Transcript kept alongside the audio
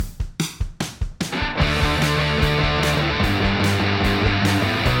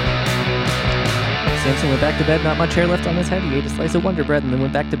and went back to bed. Not much hair left on his head. He ate a slice of Wonder Bread and then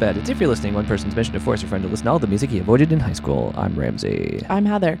went back to bed. It's If You're Listening, one person's mission to force a friend to listen to all the music he avoided in high school. I'm Ramsey. I'm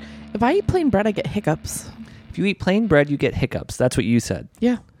Heather. If I eat plain bread, I get hiccups. If you eat plain bread, you get hiccups. That's what you said.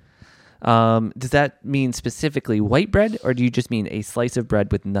 Yeah. Does that mean specifically white bread, or do you just mean a slice of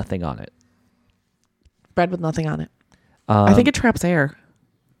bread with nothing on it? Bread with nothing on it. I think it traps air,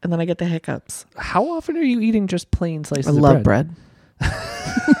 and then I get the hiccups. How often are you eating just plain slices I of love bread? bread.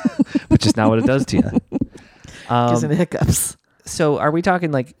 Which is not what it does to you. Gives me the hiccups. So are we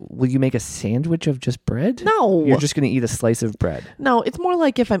talking like, will you make a sandwich of just bread? No. You're just going to eat a slice of bread. No, it's more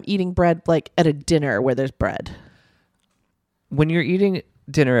like if I'm eating bread like at a dinner where there's bread. When you're eating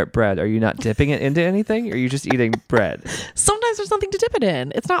dinner at bread, are you not dipping it into anything, or are you just eating bread? Sometimes there's something to dip it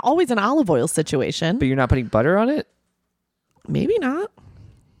in. It's not always an olive oil situation. But you're not putting butter on it? Maybe not.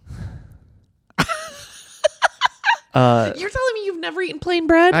 You're telling me you've never eaten plain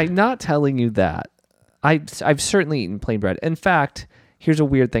bread? I'm not telling you that. I've certainly eaten plain bread. In fact, here's a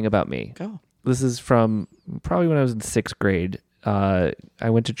weird thing about me. Go. This is from probably when I was in 6th grade. I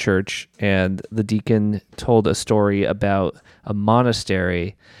went to church, and the deacon told a story about a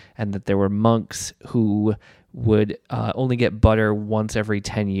monastery, and that there were monks who would only get butter once every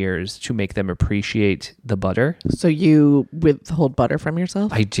 10 years to make them appreciate the butter. So you withhold butter from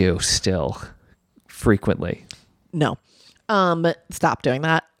yourself? I do still frequently. No. Stop doing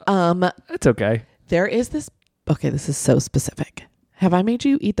that. It's okay. There is this. Okay, this is so specific. Have I made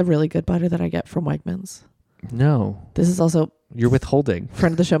you eat the really good butter that I get from Wegmans? No, This is also, you're withholding.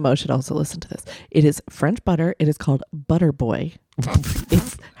 friend of the show Mo should also listen to this. It is French butter. It is called Butter Boy.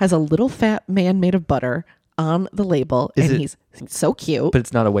 It has a little fat man made of butter on the label, Is and it- he's so cute. But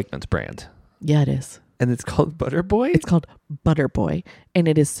it's not a Wegmans brand. Yeah, it is. And it's called Butter Boy? It's called Butter Boy, and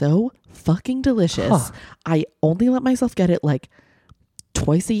it is so fucking delicious. Huh. I only let myself get it like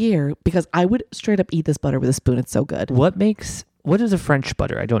twice a year because I would straight up eat this butter with a spoon. It's so good. What is a French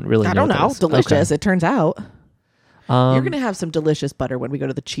butter? I don't really know. I don't what that know. is. Delicious, Okay. it turns out. Um, You're going to have some delicious butter when we go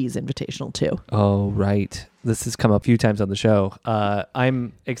to the cheese invitational too. Oh, right. This has come up a few times on the show.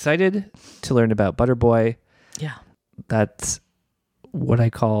 I'm excited to learn about Butter Boy. Yeah. That's what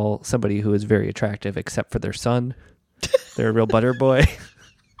I call somebody who is very attractive, except for their son. They're a real butter boy.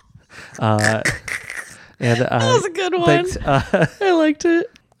 That was a good one. Thanks. I liked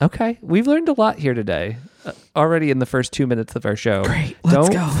it. Okay. We've learned a lot here today. Already in the first 2 minutes of our show. Great. Let's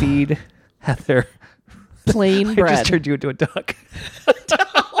Don't go. feed Heather. Plain I bread. just turned you into a duck.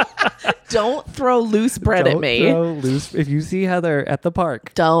 Don't throw loose bread Don't at me. throw loose. If you see Heather at the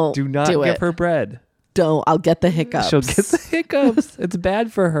park, Don't do not do give it. her bread. Don't. I'll get the hiccups. She'll get the hiccups. It's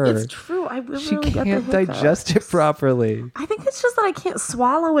bad for her. It's true. I will She really get the can't hiccups. digest it properly. I think it's just that I can't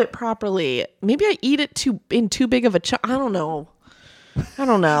swallow it properly. Maybe I eat it in too big of a chunk. I don't know.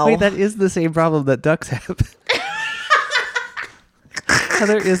 Wait, that is the same problem that ducks have.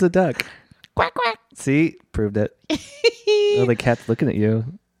 Heather is a duck. Quack, quack. See? Proved it. Oh, the cat's looking at you.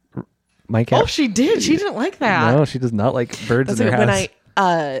 My cat. Oh, she did. She didn't like that. No, she does not like birds That's in her okay.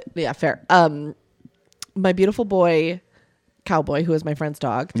 house. Yeah, fair. My beautiful boy, Cowboy, who is my friend's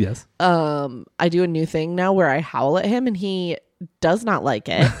dog. Yes. I do a new thing now where I howl at him and he does not like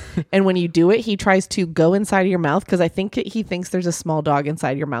it. And when you do it, he tries to go inside of your mouth because I think he thinks there's a small dog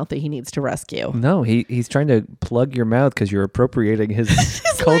inside your mouth that he needs to rescue. No, he's trying to plug your mouth because you're appropriating his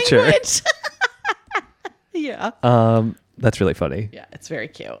culture. Language. Yeah. That's really funny. Yeah, it's very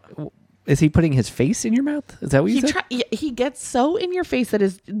cute. Is he putting his face in your mouth? Is that what you said? He gets so in your face that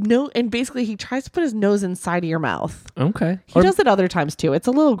and basically he tries to put his nose inside of your mouth. Okay. He does it other times too. It's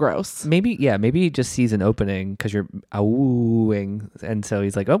a little gross. Maybe he just sees an opening because you're awooing, and so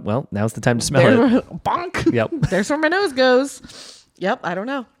he's like, oh, well, now's the time to smell it. Bonk. Yep. There's where my nose goes. Yep. I don't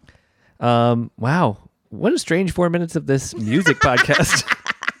know. Wow. What a strange 4 minutes of this music podcast.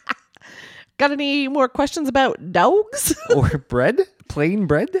 Got any more questions about dogs? Or bread? Plain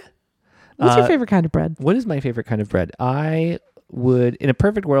bread? What's your favorite kind of bread? What is my favorite kind of bread? I would, in a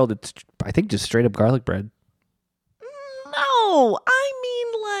perfect world, it's, I think, just straight up garlic bread. No, I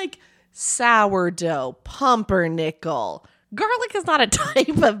mean like sourdough, pumpernickel. Garlic is not a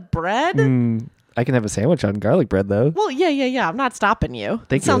type of bread. I can have a sandwich on garlic bread, though. Well, yeah. I'm not stopping you.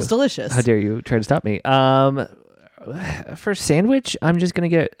 Thank It sounds you. delicious. How dare you try to stop me? For sandwich, I'm just going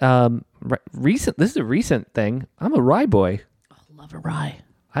to get recent. This is a recent thing. I'm a rye boy. Love a rye.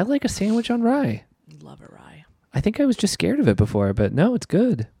 I like a sandwich on rye. Love a rye. I think I was just scared of it before, but no, it's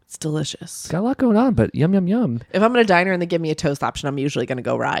good. It's delicious. It's got a lot going on, but yum, yum, yum. If I'm in a diner and they give me a toast option, I'm usually going to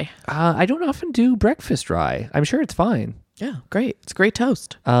go rye. I don't often do breakfast rye. I'm sure it's fine. Yeah, great. It's great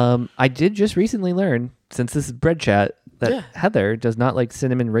toast. I did just recently learn, since this is bread chat, that Yeah. Heather does not like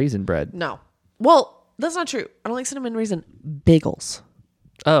cinnamon raisin bread. No. Well, That's not true. I don't like cinnamon raisin bagels.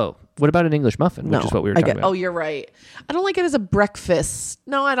 Oh, what about an English muffin, which is what we were talking about? Oh, you're right. I don't like it as a breakfast.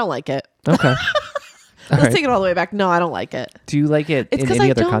 No, I don't like it. Okay. Let's take it all the way back. No, I don't like it. Do you like it It's in 'cause any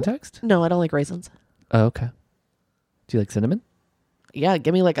I other don't- context? No, I don't like raisins. Oh, okay. Do you like cinnamon? Yeah,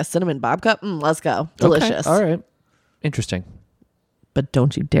 give me like a cinnamon bob cup. Let's go. Delicious. Okay. All right. Interesting. But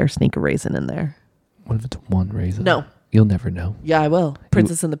don't you dare sneak a raisin in there. What if it's one raisin? No. You'll never know. Yeah, I will.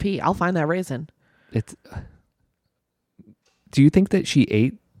 Princess and the Pea. I'll find that raisin. It's. Do you think that she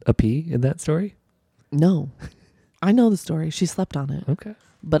ate a pea in that story? No. I know the story. She slept on it. Okay.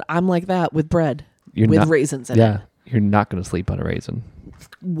 But I'm like that with bread. You're with not, raisins in yeah. it. You're not going to sleep on a raisin.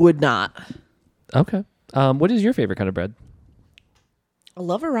 Would not. Okay. What is your favorite kind of bread? I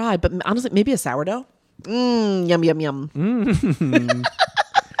love a rye, but honestly, maybe a sourdough. Yum, yum, yum.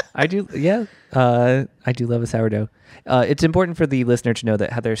 I do. Yeah. I do love a sourdough. It's important for the listener to know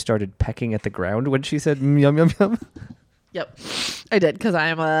that Heather started pecking at the ground when she said yum, yum, yum. Yep. I did because I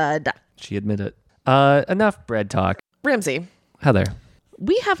am a duck. She admitted. Enough bread talk. Ramsey, Heather.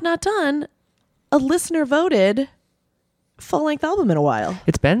 we have not done a listener voted full-length album in a while.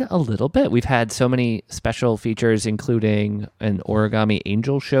 It's been a little bit. We've had so many special features, including an Origami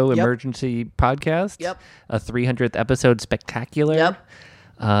Angel Show emergency podcast. Yep. A 300th episode spectacular. Yep.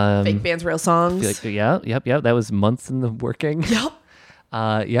 Um, Fake bands, real songs. Yep. That was months in the working. Yep.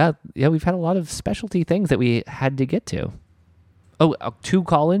 Yeah. We've had a lot of specialty things that we had to get to. Oh, 2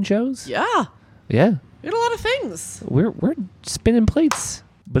 call-in shows. Yeah. Yeah. We had a lot of things. We're spinning plates,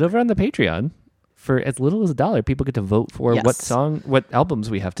 but over on the Patreon, for as little as $1, people get to vote for Yes. what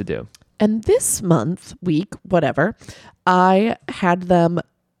albums we have to do. And this month, week, whatever, I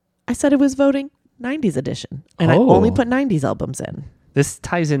said it was voting 90s edition. And I Oh. only put 90s albums in. This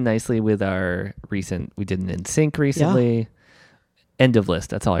ties in nicely with our we did an NSYNC recently. End of list.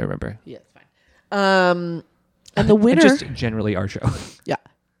 That's all I remember. Yeah, it's fine. And the winner, Just generally our show. yeah,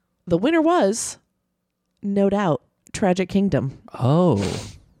 the winner was, no doubt, Tragic Kingdom. Oh,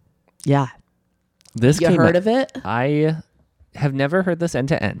 Yeah. this You came heard out- of it? I have never heard this end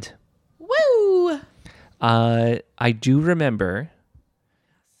to end. Woo! I do remember.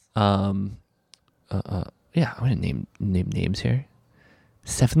 Yeah, I'm gonna name names here.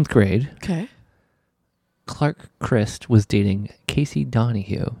 7th grade. Okay. Clark Christ was dating Casey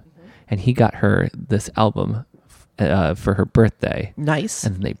Donahue, and he got her this album for her birthday, Nice.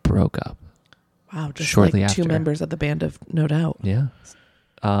 and then they broke up. Wow, just shortly like after. 2 members of the band of No Doubt. Yeah.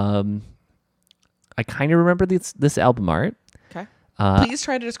 I kind of remember this album art. Okay. Uh, Please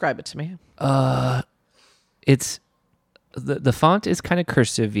try to describe it to me. It's the font is kind of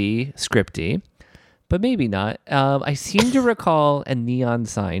cursive-y, scripty, but maybe not. I seem to recall a neon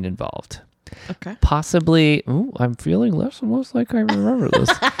sign involved. Okay. Possibly, I'm feeling less and less like I remember this.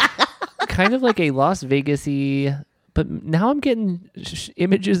 Kind of like a Las Vegas-y, but now I'm getting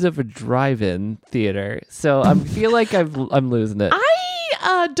images of a drive-in theater. So I feel like I'm losing it.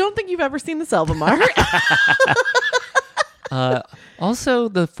 I don't think you've ever seen this album art. Also,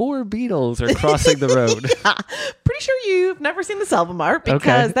 the 4 Beatles are crossing the road. Pretty sure you've never seen this album art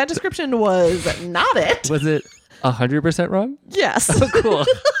because that description was not it. Was it 100% wrong? Yes. Oh, cool.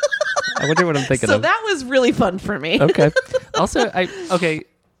 I wonder what I'm thinking So of. that was really fun for me. Okay. Also,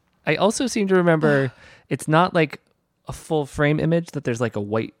 I also seem to remember it's not like a full frame image, that there's like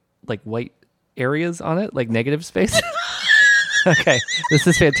white areas on it, like negative space. Okay. This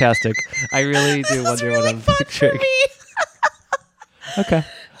is fantastic. I really do wonder really what I'm fun picturing. for me. Okay.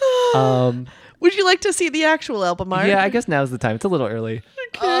 Would you like to see the actual album art? Yeah, I guess now's the time. It's a little early.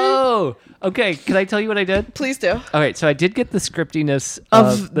 Oh, okay. Can I tell you what I did? Please do. All right. So I did get the scriptiness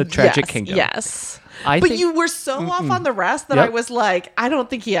of the Tragic Kingdom. Yes. I But think- you were so off on the rest that Yep. I was like, I don't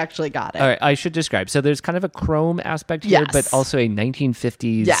think he actually got it. All right, I should describe. So there's kind of a chrome aspect here, Yes. but also a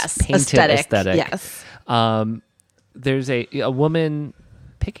 1950s Yes. painted aesthetic. Yes. There's a woman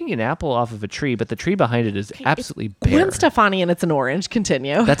picking an apple off of a tree, but the tree behind it is absolutely bare. Gwen Stefani and it's an orange.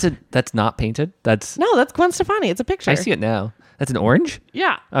 Continue. That's not painted. That's No, that's Gwen Stefani. It's a picture. I see it now. That's an orange?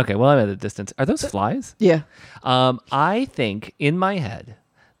 Yeah. Okay, well I'm at a distance. Are those flies? Yeah. I think in my head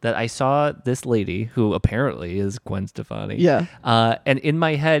that I saw this lady who apparently is Gwen Stefani. Yeah. And in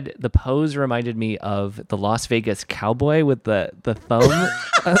my head, the pose reminded me of the Las Vegas cowboy with the thumb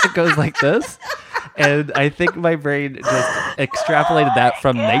that goes like this. And I think my brain just extrapolated that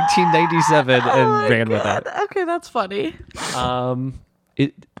from 1997 and ran with it. Okay, that's funny.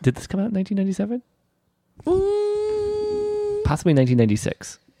 Did this come out in 1997? Possibly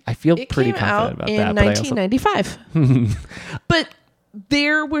 1996. I feel It pretty came confident out about in that. But I also 1995. But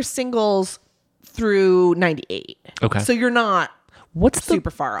there were singles through 98. Okay. So you're not What's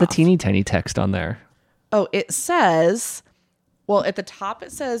super far the off. teeny tiny text on there? Oh, it says, well, at the top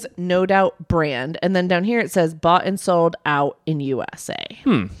it says No Doubt brand. And then down here it says bought and sold out in USA.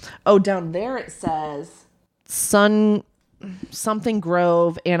 Oh, down there it says something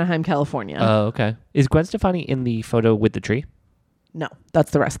Grove, Anaheim, California. Oh, okay. Is Gwen Stefani in the photo with the tree? No,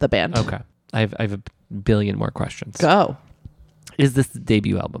 that's the rest of the band. Okay. I have a billion more questions. Go. Is this the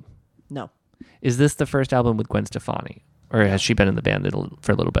debut album? No, Is this the first album with Gwen Stefani? Or has she been in the band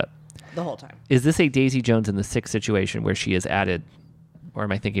for a little bit? the whole time. Is this a Daisy Jones and the Six situation where she is added, or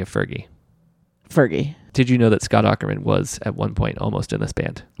am I thinking of Fergie? Fergie. Did you know that Scott Aukerman was at one point almost in this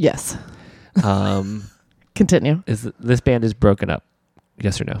band? Yes. Um, Continue. This band is broken up?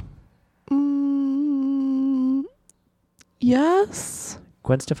 Yes or no? Yes.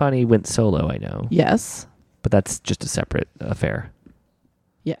 Gwen Stefani went solo, I know, Yes. but that's just a separate affair.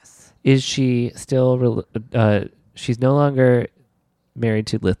 Yes. Is she still? She's no longer married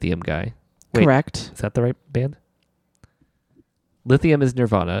to Lithium guy. Wait, Correct. is that the right band? Lithium is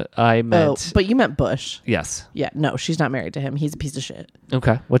Nirvana. I meant Oh, but you meant Bush. yes. Yeah. No, she's not married to him. He's a piece of shit.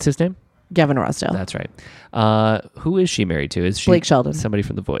 Okay, what's his name? Gavin Rossdale. That's right. Who is she married to? Is she Blake Shelton. somebody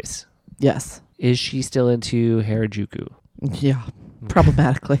from The Voice? Yes. Is she still into Harajuku? Yeah.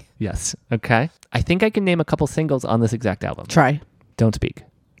 Problematically. Yes. Okay. I think I can name a couple singles on this exact album. Try. Don't Speak.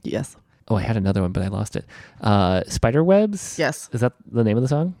 Yes. Oh, I had another one, but I lost it. Spiderwebs? Yes. Is that the name of the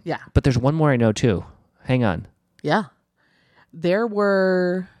song? Yeah. But there's one more I know too. Hang on. Yeah. There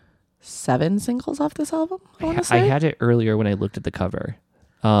were 7 singles off this album, I want to say. I had it earlier when I looked at the cover.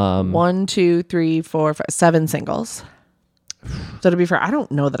 1, 2, 3, 4, 5, 7 singles. So to be fair, I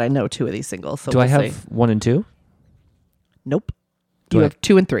don't know that I know 2 of these singles. So Do we'll I have see. 1 and 2? Nope. Do You I- have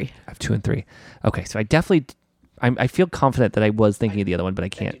 2 and 3. I have 2 and 3. Okay, so I definitely, I feel confident that I was thinking of the other one, but I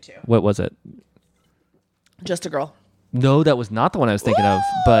can't. too. What was it? Just a Girl. No, that was not the one I was thinking of,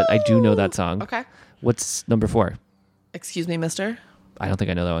 but I do know that song. Okay. What's number 4? Excuse me, mister. I don't think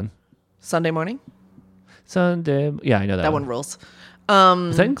I know that one. Sunday Morning. Sunday. Yeah, I know that, That one. one rules.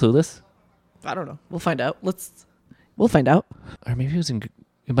 Was that in Clueless? I don't know. We'll find out. We'll find out. Or maybe it was in,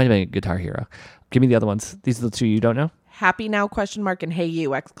 it might have been Guitar Hero. Give me the other ones. These are the 2 you don't know? Happy Now ? And Hey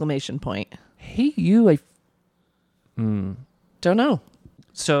You ! Hey, you. Don't know.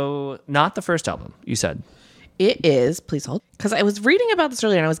 So, not the first album, you said. It is, please hold, because I was reading about this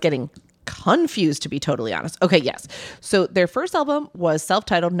earlier and I was getting confused, to be totally honest. Okay, yes. So their first album was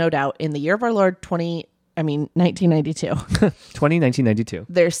self-titled, No Doubt, in the year of our Lord 1992. 1992.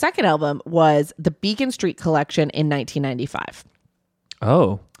 Their second album was the Beacon Street Collection in 1995.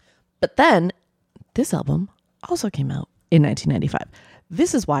 Oh. But then this album also came out in 1995.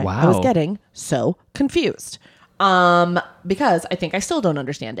 This is why I was Wow. getting so confused. Because I think I still don't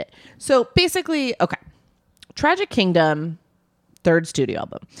understand it. So basically, okay. Tragic Kingdom, third studio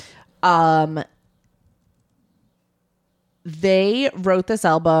album. They wrote this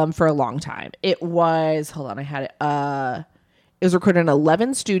album for a long time. It was, hold on, I had it. It was recorded in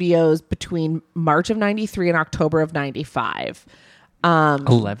 11 studios between March of 93 and October of 95.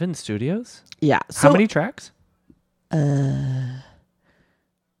 11 studios? Yeah. So, How many tracks?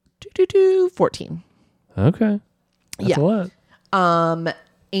 14. Okay. That's Yeah. a lot.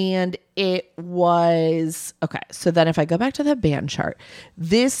 And it was, okay. So then if I go back to the band chart,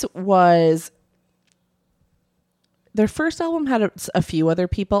 this was, their first album had a few other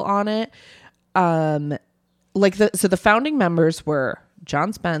people on it. So the founding members were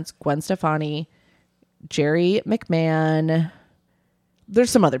John Spence, Gwen Stefani, Jerry McMahon. There's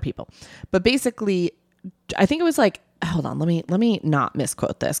some other people, but basically I think it was like, hold on, let me not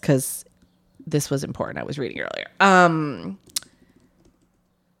misquote this, because this was important. I was reading earlier.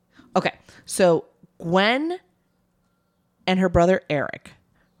 Okay, so Gwen and her brother Eric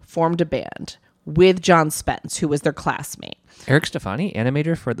formed a band with John Spence, who was their classmate. Eric Stefani,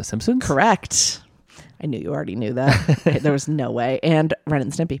 animator for The Simpsons? Correct. I knew you already knew that. There was no way. And Ren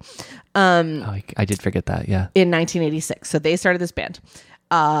and Stimpy. Oh, I did forget that, yeah. In 1986. So they started this band.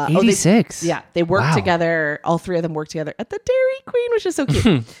 86? They worked Wow. together. All 3 of them worked together at the Dairy Queen, which is so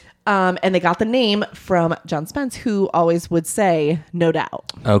cute. And they got the name from John Spence, who always would say, No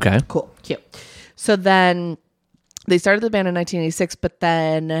Doubt. Okay. Cool. Cute. So then they started the band in 1986, but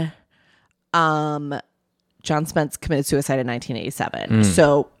then John Spence committed suicide in 1987.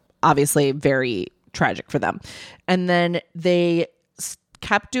 So obviously very tragic for them. And then they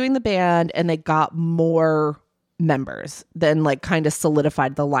kept doing the band and they got more members, then like kind of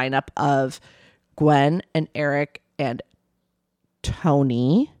solidified the lineup of Gwen and Eric and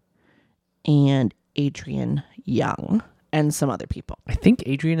Tony and Adrian Young and some other people. I think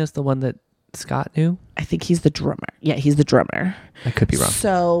Adrian is the one that Scott knew. I think he's the drummer. Yeah, he's the drummer. I could be wrong.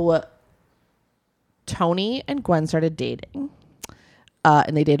 So Tony and Gwen started dating.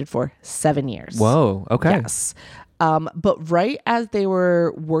 And they dated for 7 years. Whoa. Okay. Yes. But right as they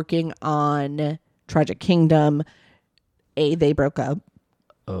were working on Tragic Kingdom, A, they broke up.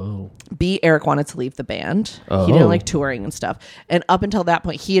 Oh. B, Eric wanted to leave the band. Oh. He didn't like touring and stuff. And up until that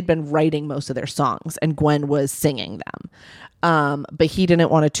point, he had been writing most of their songs and Gwen was singing them. But he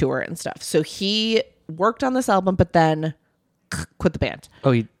didn't want to tour and stuff. So he worked on this album, but then quit the band.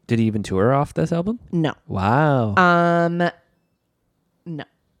 Oh, did he even tour off this album? No. Wow. No.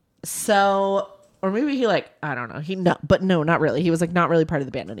 So, or maybe he I don't know. No, not really. He was not really part of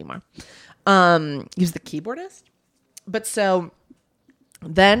the band anymore. He was the keyboardist. But so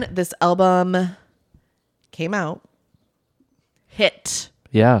then this album came out, hit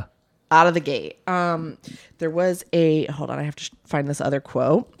Yeah. out of the gate. There was hold on, I have to find this other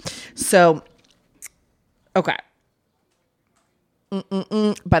quote. So, okay.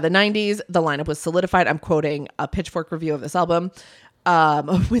 By the 90s, the lineup was solidified. I'm quoting a Pitchfork review of this album.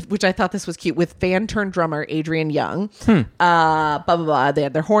 Which I thought this was cute, with fan turned drummer Adrian Young. Blah, blah, blah. They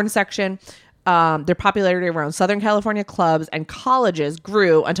had their horn section. Their popularity around Southern California clubs and colleges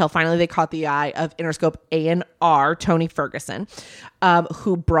grew until finally they caught the eye of Interscope A&R Tony Ferguson,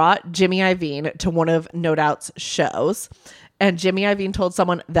 who brought Jimmy Iovine to one of No Doubt's shows. And Jimmy Iovine told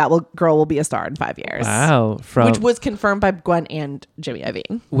someone girl will be a star in 5 years. Wow. Which was confirmed by Gwen and Jimmy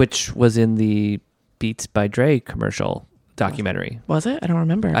Iovine. Which was in the Beats by Dre commercial documentary. Was it? I don't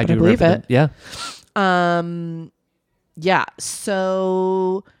remember. I do believe remember it. Yeah. Yeah.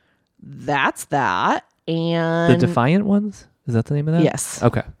 So that's that. And The Defiant Ones? Is that the name of that? Yes.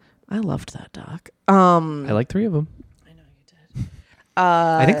 Okay. I loved that doc. I like 3 of them. I know you did.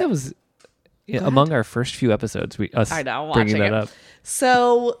 I think that was among our first few episodes. I know, bringing watching that it. up.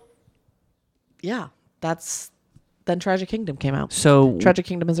 So yeah, then Tragic Kingdom came out. So Tragic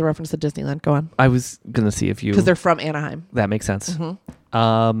Kingdom is a reference to Disneyland. Go on. I was gonna see if you, Because they're from Anaheim. that makes sense.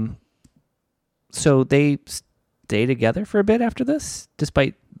 Mm-hmm. So they stay together for a bit after this,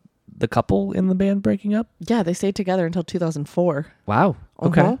 despite the couple in the band breaking up. Yeah, they stayed together until 2004. Wow.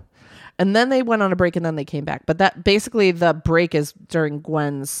 Okay. Uh-huh. And then they went on a break and then they came back. But that basically the break is during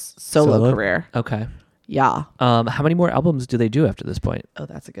Gwen's solo career. Okay. Yeah. How many more albums do they do after this point? Oh,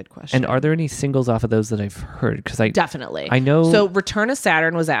 that's a good question. And are there any singles off of those that I've heard? Because Definitely. I know. So Return of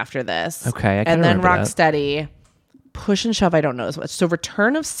Saturn was after this. Okay, I kinda and then remember that. Rocksteady. Push and Shove, I don't know as much. So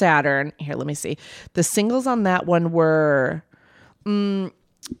Return of Saturn. Here, let me see. The singles on that one were.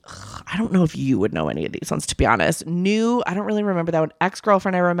 I don't know if you would know any of these ones, to be honest. New, I don't really remember that one.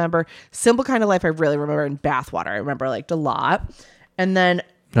 Ex-Girlfriend, I remember. Simple Kind of Life, I really remember. And Bathwater, I remember a lot. And then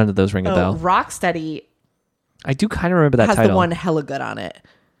None of those ring a bell. Rocksteady I do kind of remember that has title. the one Hella Good on it.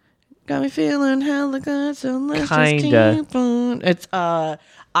 Got me feeling hella good, so let's Kinda. just keep on. It's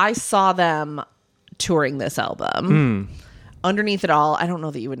I saw them touring this album. Underneath It All, I don't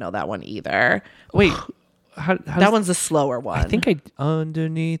know that you would know that one either. Wait, That one's a slower one. I think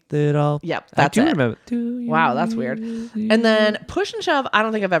Underneath It All. Yep, I that's do it. remember. Do you Wow, that's weird. And then Push and Shove, I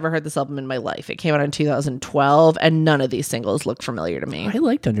don't think I've ever heard this album in my life. It came out in 2012, and none of these singles look familiar to me. I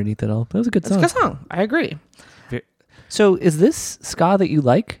liked Underneath It All. That was a good It's song. a good song. I agree. So is this ska that you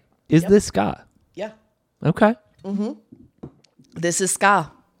like? Is this ska? Yeah. Okay. This is ska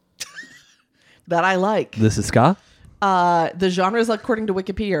that I like. This is ska? The genres, according to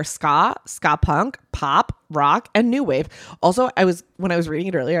Wikipedia, are ska, ska punk, pop, rock, and new wave. Also, when I was reading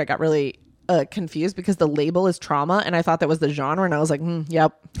it earlier, I got really confused because the label is trauma, and I thought that was the genre, and I was like,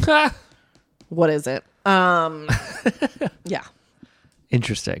 yep. What is it? Yeah.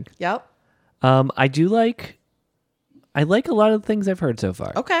 Interesting. Yep. I like a lot of the things I've heard so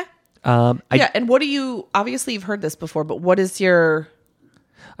far. Okay. I And what do you, obviously you've heard this before, but what is your,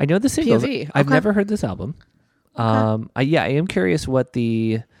 know the singles. POV. I've Okay. never heard this album. I am curious what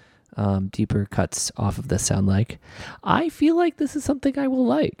the deeper cuts off of this sound like. I feel like this is something I will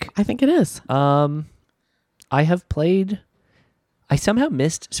like. I think it is. I somehow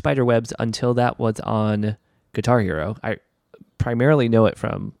missed Spiderwebs until that was on Guitar Hero. I primarily know it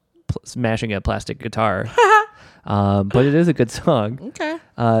from smashing a plastic guitar. But it is a good song. Okay.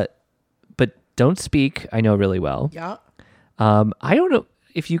 But Don't Speak, I know really well. Yeah. I don't know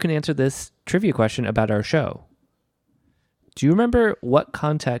if you can answer this trivia question about our show. Do you remember what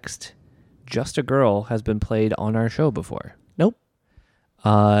context Just a Girl has been played on our show before? Nope.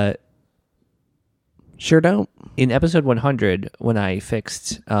 Sure don't. In episode 100, when I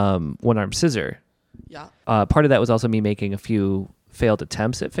fixed One Arm Scissor, Yeah. part of that was also me making a few failed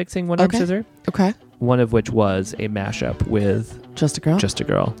attempts at fixing One Arm Okay. Scissor, Okay. one of which was a mashup with Just a Girl? Just a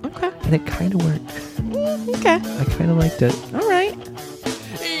Girl. Okay. And it kind of worked. Okay. I kind of liked it. All right.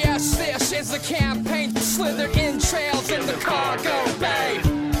 Yes, this is the campaign slither in trails in the cargo bay.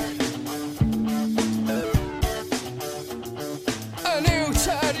 A new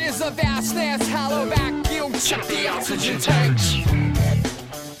turd is a vastness, hollow vacuum, check the oxygen tanks.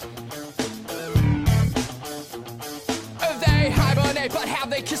 They hibernate, but how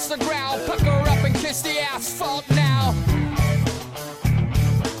they kiss the ground, pucker up and kiss the asphalt now.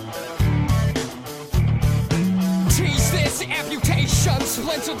 Tease this amputation,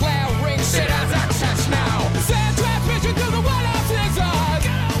 splinter glare rings, it has access now. Send transmission to the one-up scissor.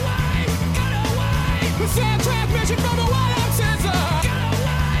 Get away, get away. Send transmission from the one-up scissor. Get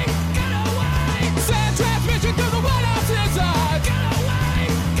away, get away. Send transmission to the one-up scissor. Get away,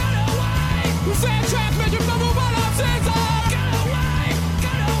 get away. Send transmission from the one-up scissor. Get away,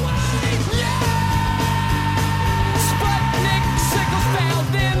 get away. Yeah! Sputnik sickles found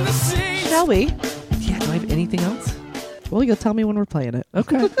in the sea. Shall we? Yeah, do I have anything else? Well, you'll tell me when we're playing it.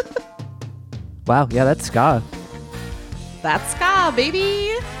 Okay. Wow, yeah, that's ska. That's ska,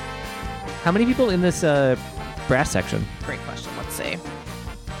 baby. How many people in this brass section? Great question. Let's see.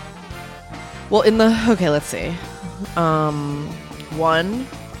 Well, let's see. 1,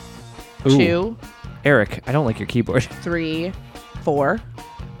 Ooh. 2, Eric, I don't like your keyboard. 3, 4.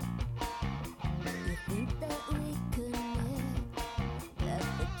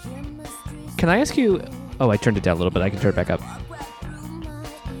 Can I ask you... Oh, I turned it down a little bit. I can turn it back up.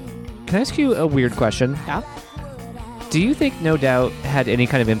 Can I ask you a weird question? Yeah. Do you think No Doubt had any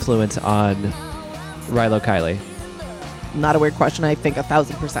kind of influence on Rilo Kiley? Not a weird question. I think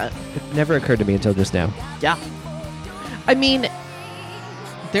 1,000%. It never occurred to me until just now. Yeah. I mean,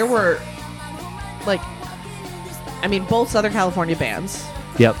 there were both Southern California bands.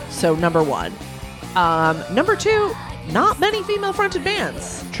 Yep. So number 1. Number 2, not many female fronted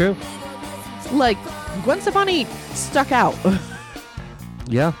bands. True. Like Gwen Stefani stuck out.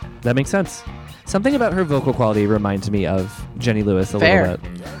 Yeah, that makes sense. Something about her vocal quality reminds me of Jenny Lewis a Fair. little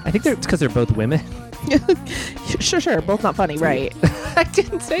bit. I think it's because they're both women. Sure. Both not funny, right? I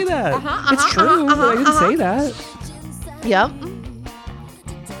didn't say that. It's true, but I didn't say that. Yep.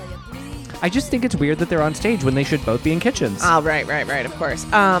 I just think it's weird that they're on stage when they should both be in kitchens. Oh, right, of course.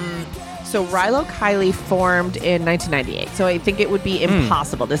 So Rilo Kiley formed in 1998. So I think it would be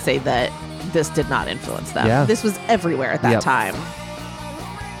impossible to say that this did not influence them. Yeah. This was everywhere at that Yep. time.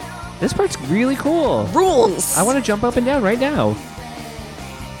 This part's really cool. Rules! I want to jump up and down right now.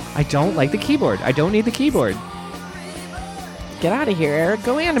 I don't like the keyboard. I don't need the keyboard. Get out of here, Eric.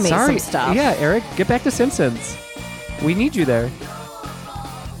 Go animate Sorry. some stuff. Yeah, Eric, get back to Simpsons. We need you there.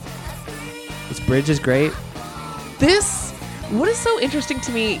 This bridge is great. What is so interesting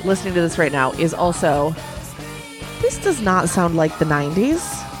to me listening to this right now is also, this does not sound like the 90s.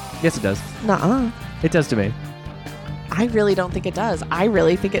 Yes, it does. Nuh-uh. It does to me. I really don't think it does. I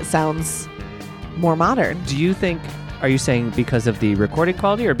really think it sounds more modern. Do you think, are you saying because of the recording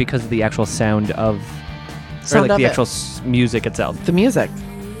quality or because of the actual sound of, Sound or like of the it. actual music itself? The music.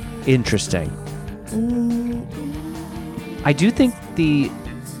 Interesting. I do think the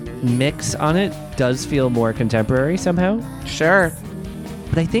mix on it does feel more contemporary somehow. Sure.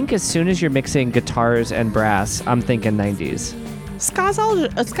 But I think as soon as you're mixing guitars and brass, I'm thinking 90s. Ska's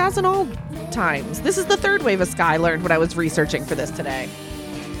in all times. This is the third wave of ska I learned when I was researching for this today.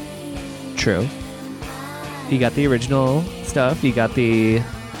 True. You got the original stuff. You got the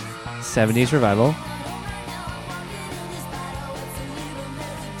 70s revival.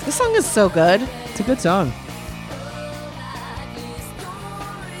 This song is so good. It's a good song.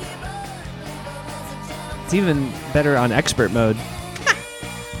 It's even better on expert mode.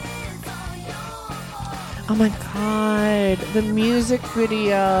 Oh my god, the music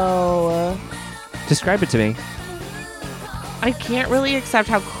video. Describe it to me. I can't really accept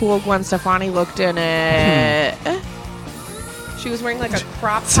how cool Gwen Stefani looked in it. She was wearing like a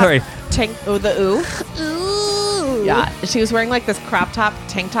crop top Sorry. tank. Oh, the ooh. Yeah, she was wearing like this crop top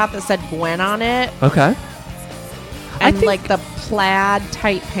tank top that said Gwen on it, Okay. and think- like the plaid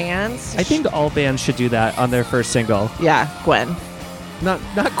tight pants. I think all bands should do that on their first single. Yeah, Gwen. Not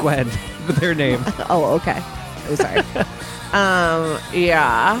Gwen, but their name. Oh, okay. Oh, sorry.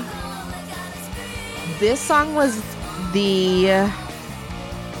 Yeah. This song was the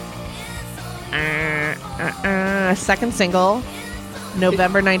second single,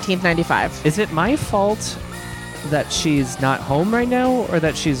 November 19th, 95. Is it my fault that she's not home right now or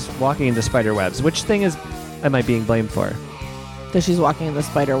that she's walking into spider webs? Which thing am I being blamed for? That she's walking in the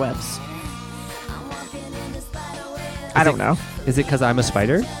spider webs. I don't know. Is it because I'm a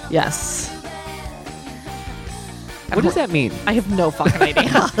spider? Yes. What does that mean? I have no fucking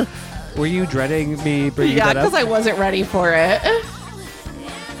idea. Were you dreading me bringing Yeah, that up? because I wasn't ready for it.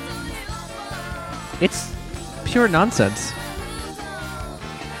 It's pure nonsense.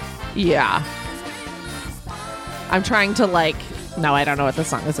 Yeah. I'm trying to no, I don't know what the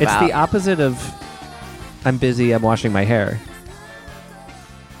song is It's about. the opposite of I'm busy, I'm washing my hair.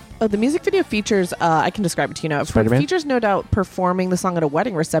 Oh, the music video features, I can describe it to you now. It Spider-Man? features No Doubt performing the song at a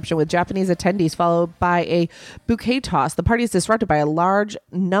wedding reception with Japanese attendees, followed by a bouquet toss. The party is disrupted by a large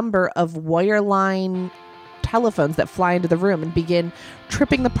number of wireline telephones that fly into the room and begin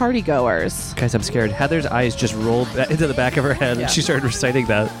tripping the partygoers. Guys, I'm scared. Heather's eyes just rolled into the back of her head Yeah. and she started reciting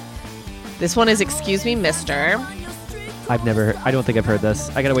that. This one is Excuse Me, Mister. I don't think I've heard this.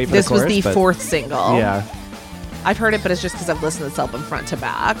 I gotta wait for This the chorus. was the but- fourth single. Yeah. I've heard it, but it's just because I've listened to this album front to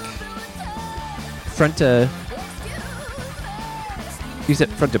back. Front to... You said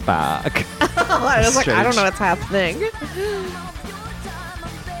front to back. I was like, I don't Strange. know what's happening.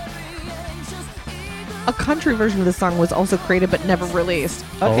 A country version of the song was also created but never released.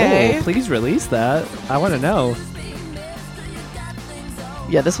 Okay. Oh, please release that. I want to know.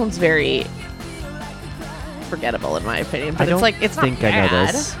 Yeah, this one's very forgettable in my opinion. But I don't it's not think bad. I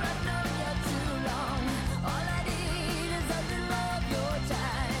know this.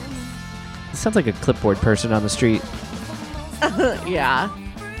 Sounds like a clipboard person on the street. Yeah.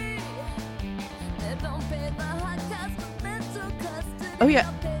 Oh yeah.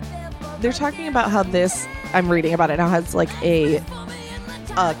 They're talking about how this, I'm reading about it now, has a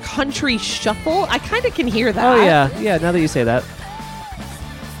country shuffle. I kind of can hear that. Oh, yeah. Yeah, now that you say that.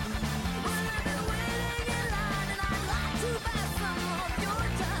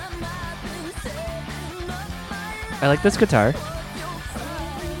 I like this guitar.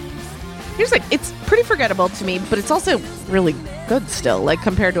 Here's it's pretty forgettable to me, but it's also really good still,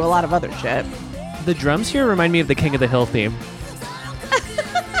 compared to a lot of other shit. The drums here remind me of the King of the Hill theme.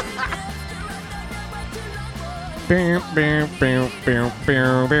 This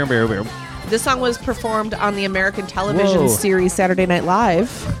song was performed on the American television Whoa. series Saturday Night Live.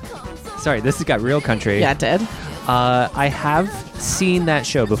 Sorry, this has got real country. Yeah, it did. I have seen that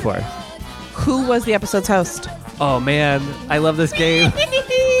show before. Who was the episode's host? Oh, man. I love this game.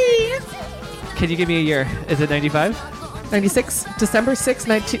 Can you give me a year? Is it 95? 96, December 7th,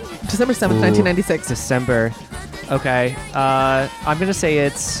 1996. December. Okay. I'm going to say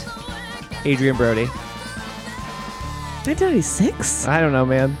it's Adrian Brody. 1996? I don't know,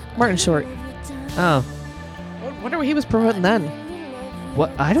 man. Martin Short. Oh. I wonder what he was promoting then. What?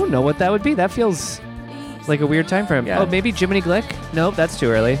 I don't know what that would be. That feels like a weird time for him. Yeah. Oh, maybe Jiminy Glick? Nope, that's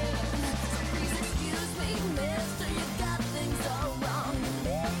too early.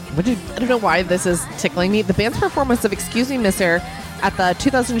 What did... I don't know why this is tickling me. The band's performance of Excuse Me, Mister at the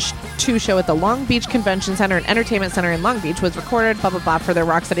 2002 show at the Long Beach Convention Center and Entertainment Center in Long Beach was recorded, blah, blah, blah, for their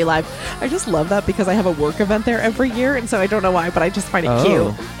Rock City Live. I just love that because I have a work event there every year, and so I don't know why, but I just find it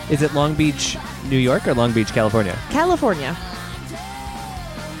cute. Is it Long Beach, New York, or Long Beach, California? California.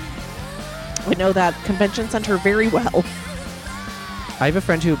 I know that convention center very well. I have a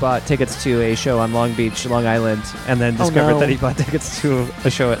friend who bought tickets to a show on Long Beach, Long Island, and then discovered no. that he bought tickets to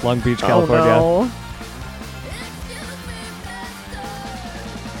a show at Long Beach, California. Oh, no.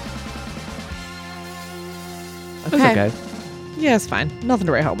 It was okay. Yeah, it's fine. Nothing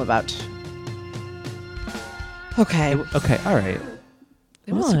to write home about. Okay. Okay, all right.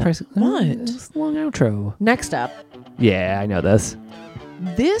 It was What? surprising. What? It was a long outro. Next up, Yeah, I know this.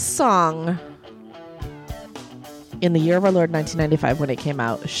 this song in the year of our Lord 1995 when it came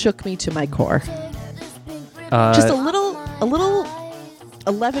out shook me to my core. Just a little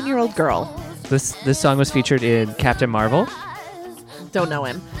 11-year-old girl. This song was featured in Captain Marvel. Don't know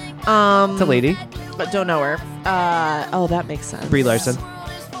him. It's a lady, But don't know her. Oh, that makes sense. Brie Larson.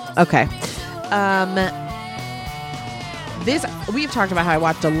 Okay. This we've talked about how I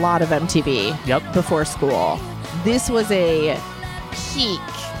watched a lot of MTV Yep. before school. This was a peak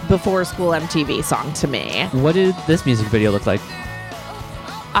before school MTV song to me. What did this music video look like?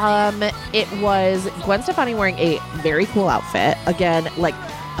 It was Gwen Stefani wearing a very cool outfit. Again,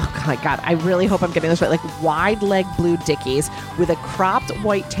 oh my God, I really hope I'm getting this right. Wide leg blue Dickies with a cropped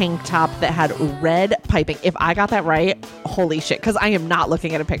white tank top that had red piping. If I got that right, holy shit, because I am not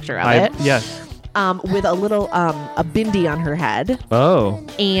looking at a picture of it. Yeah. With a little a bindi on her head. Oh.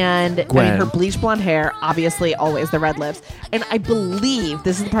 And Gwen. her bleach blonde hair, obviously always the red lips. And I believe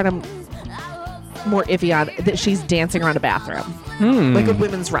this is the part I'm more iffy on, that she's dancing around a bathroom, like a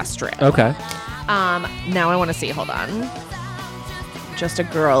women's restroom. Okay. Now I want to see. Hold on. Just a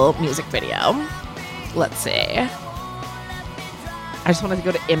girl music video. Let's see. I just wanted to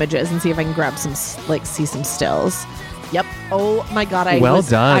go to images and see if I can grab some, see some stills. Yep. Oh my God. Well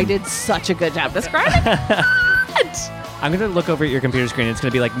done. I did such a good job describing it. I'm gonna look over at your computer screen. It's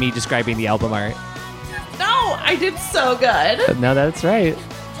gonna be like me describing the album art. I did so good. But now that's right.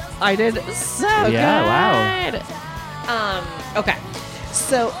 I did so Yeah, good. Okay.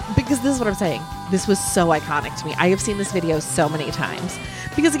 So, because this is what I'm saying. This was so iconic to me. I have seen this video so many times.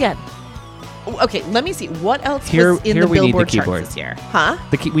 Because again, okay, let me see. What else Here- was in here the we need the Billboard charts keyboard. this year? Huh?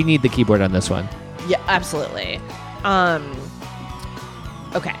 We need the keyboard on this one. Yeah, absolutely.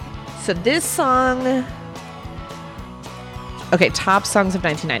 Okay. So this song. Okay, top songs of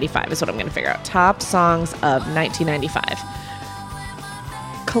 1995 is what I'm going to figure out. Top songs of 1995.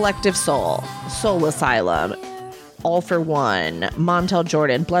 Collective Soul, Soul Asylum, All for One, Montel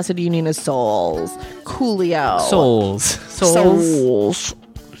Jordan, Blessed Union of Souls, Coolio, Souls.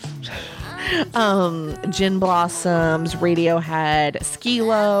 Gin Blossoms, Radiohead,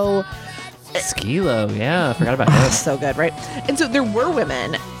 Skilo. Skilo, yeah, I forgot about that. So good, right? And so there were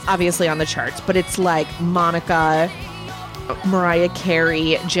women, obviously, on the charts, but it's like Monica, Mariah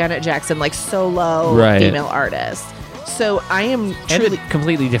Carey, Janet Jackson, like solo Right. female artists. So I am truly... And a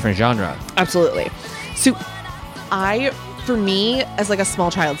completely different genre. Absolutely. So for me, as like a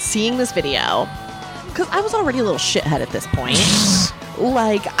small child, seeing this video, because I was already a little shithead at this point.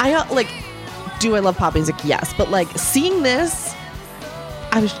 Do I love pop music? Yes. But like seeing this,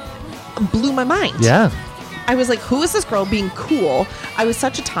 blew my mind. Yeah. I was like, who is this girl being cool? I was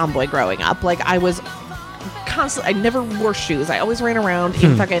such a tomboy growing up. Like I was constantly, I never wore shoes. I always ran around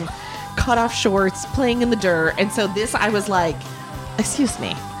in fucking cut off shorts, playing in the dirt. And so this, I was like, excuse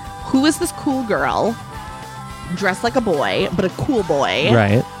me, who is this cool girl dressed like a boy, but a cool boy?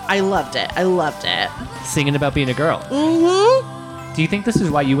 Right. I loved it. I loved it. Singing about being a girl. Mm-hmm. Do you think this is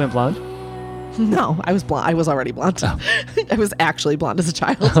why you went blonde? No, I was blonde. I was already blonde. Oh. I was actually blonde as a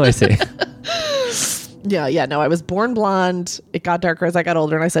child. Oh, I see. Yeah. No, I was born blonde. It got darker as I got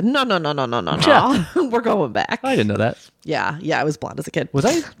older, and I said, no. Yeah. We're going back. I didn't know that. Yeah, I was blonde as a kid. Was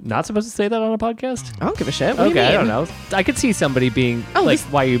I not supposed to say that on a podcast? I don't give a shit. What do you Okay, I mean? don't know. I could see somebody being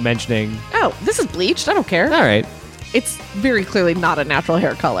why are you mentioning? Oh, this is bleached. I don't care. All right. It's very clearly not a natural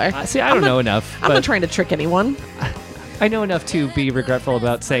hair color. See, I don't know enough. I'm but not trying to trick anyone. I know enough to be regretful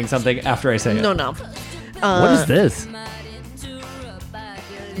about saying something after I say it. No. What is this?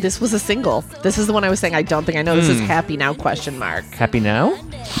 This was a single. This is the one I was saying I don't think I know. This is Happy Now ? Happy Now?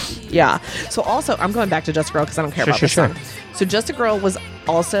 Yeah. So also, I'm going back to Just a Girl because I don't care about this Sure. song. So Just a Girl was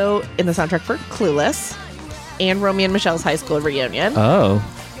also in the soundtrack for Clueless and Romeo and Michelle's high school reunion. Oh.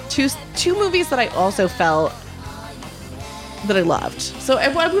 Two movies that I also felt that I loved. So I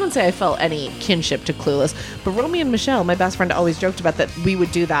wouldn't say I felt any kinship to Clueless, but Romeo and Michelle, my best friend, always joked about that we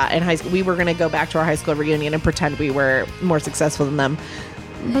would do that in high school. We were going to go back to our high school reunion and pretend we were more successful than them.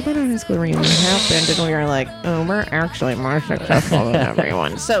 But then our high school reunion happened, and we were like, oh, we're actually more successful than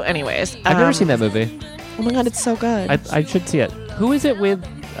everyone. So anyways. I've never seen that movie. Oh my God, it's so good. I should see it. Who is it with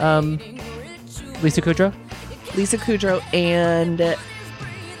Lisa Kudrow? Lisa Kudrow and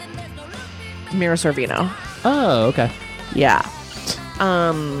Mira Sorvino. Oh, okay. Yeah.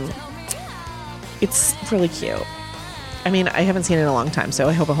 It's really cute. I mean, I haven't seen it in a long time, so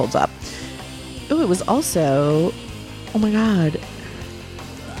I hope it holds up. Oh, it was also... Oh my God.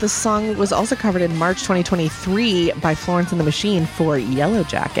 The song was also covered in March 2023 by Florence and the Machine for Yellow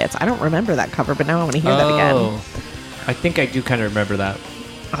Jackets. I don't remember that cover, but now I want to hear that again. I think I do kind of remember that.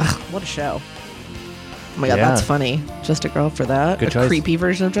 Ugh, what a show. Oh my God, Yeah. that's funny. Just a Girl for that. Good a choice. creepy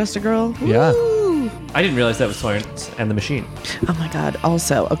version of Just a Girl. Yeah. Woo! I didn't realize that was Florence and the Machine. Oh my God.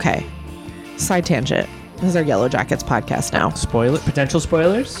 Also, okay. Side tangent. This is our Yellow Jackets podcast now. Potential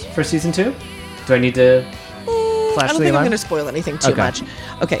spoilers for season 2? Do I need to flash I don't the think I'm alarm? going to spoil anything too Okay. much.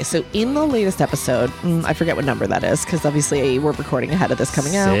 Okay, so in the latest episode, I forget what number that is because obviously we're recording ahead of this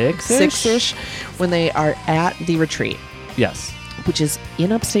coming out. Six-ish? Six-ish. When they are at the retreat, Yes. which is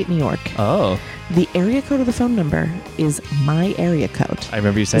in upstate New York. Oh, The area code of the phone number is my area code. I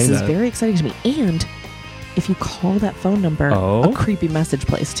remember you saying This is that. very exciting to me. And if you call that phone number, Oh. a creepy message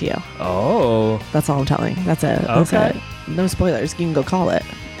plays to you. Oh, That's all I'm telling. That's it. That's Okay. it. No spoilers. You can go call it.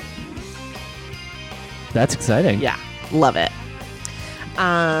 that's exciting. Yeah, love it.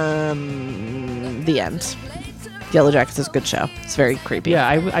 The end. Yellow Jackets is a good show. It's very creepy. Yeah,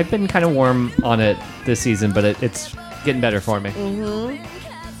 I've been kind of warm on it this season, but it's getting better for me.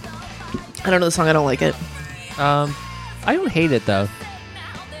 I don't know the song. I don't like it. I don't hate it though.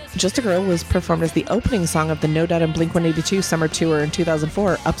 Just a Girl was performed as the opening song of the No Doubt and Blink-182 summer tour in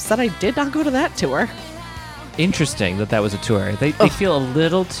 2004. Upset I did not go to that tour. Interesting that was a tour. They feel a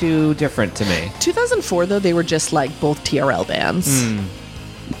little too different to me. 2004, though, they were just like both TRL bands.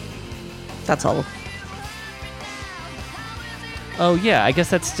 That's all. Oh yeah, I guess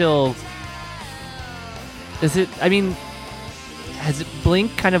that's still. Is it? I mean, Has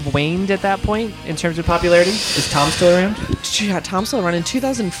Blink kind of waned at that point in terms of popularity? Is Tom still around? Yeah, Tom still around in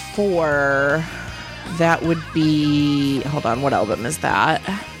 2004. That would be, hold on, what album is that?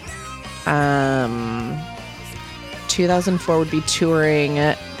 2004 would be touring.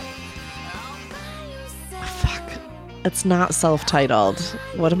 Fuck. It's not self-titled.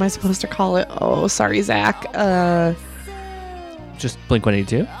 What am I supposed to call it? Oh, sorry, Zach. Just Blink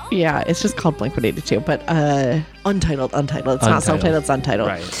 182? Yeah, it's just called Blink-182, but untitled. It's not self-titled, it's untitled.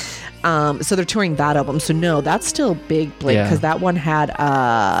 Right. So they're touring that album. So no, that's still big Blink Yeah. because that one had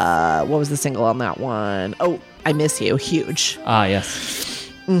what was the single on that one? Oh, I Miss You, huge. Ah, yes.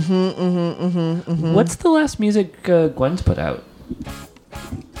 What's the last music Gwen's put out?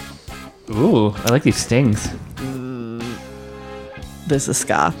 Ooh, I like these stings. This is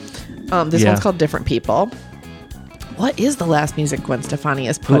ska. This Yeah. one's called Different People. What is the last music Gwen Stefani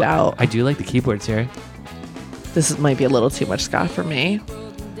has put Ooh, out? I do like the keyboards here. Might be a little too much ska for me.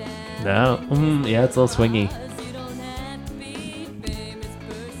 No. Yeah, it's a little swingy.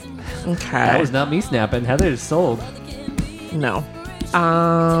 Okay. That was not me snapping. Heather's sold. No.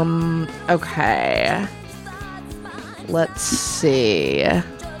 Okay. Let's see.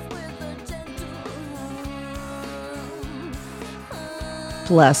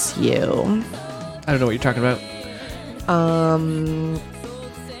 Bless you. I don't know what you're talking about. Oh,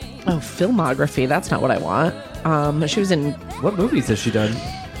 filmography. That's not what I want. She was in What movies has she done?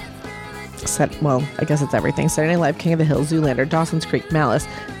 well, I guess it's everything. Saturday Night Live, King of the Hill, Zoolander, Dawson's Creek, Malice,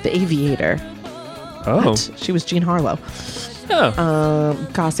 The Aviator. Oh. What? She was Jean Harlow. Oh.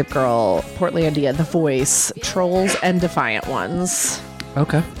 Gossip Girl, Portlandia, The Voice, Trolls, and Defiant Ones.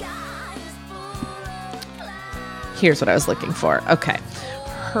 Okay. Here's what I was looking for. Okay.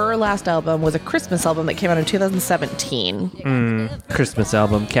 Her last album was a Christmas album that came out in 2017. Christmas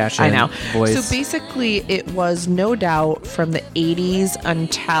album, Cash In. I know. Voice. So basically, it was No Doubt from the 80s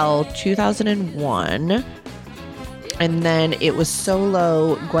until 2001. And then it was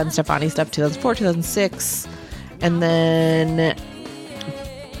solo Gwen Stefani stuff 2004, 2006. And then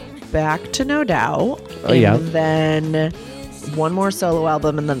back to No Doubt. Oh, yeah. And then one more solo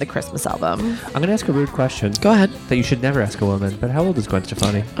album and then the Christmas album. I'm going to ask a rude question Go ahead. that you should never ask a woman, but how old is Gwen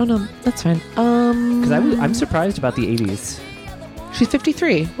Stefani? Oh, no, that's fine. Because I'm surprised about the 80s. She's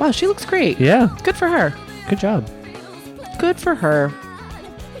 53. Wow, she looks great. Yeah. Good for her. Good job. Good for her.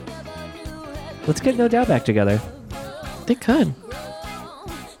 Let's get No Doubt back together. They could.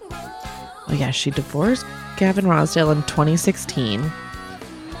 Oh, yeah, she divorced Gavin Rossdale in 2016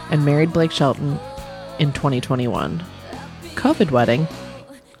 and married Blake Shelton in 2021. COVID wedding.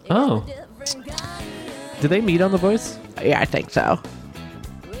 Oh. Did they meet on The Voice? Yeah, I think so.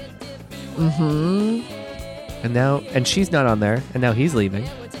 And she's not on there, and now he's leaving.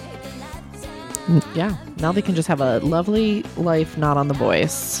 Yeah, now they can just have a lovely life not on The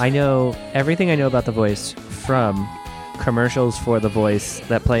Voice. I know everything I know about The Voice from commercials for The Voice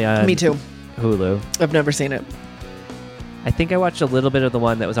that play on Me too. Hulu. I've never seen it. I think I watched a little bit of the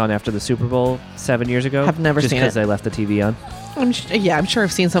one that was on after the Super Bowl 7 years ago. Have never just seen because it. I left the TV on. I'm sure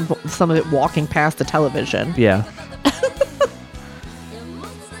I've seen some of it walking past the television. Yeah.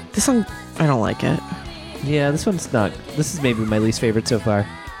 This song, I don't like it. Yeah, this one's not. This is maybe my least favorite so far.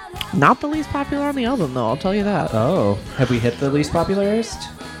 Not the least popular on the album, though. I'll tell you that. Oh. Have we hit the least popularist?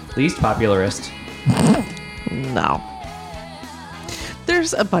 Least popularist. No.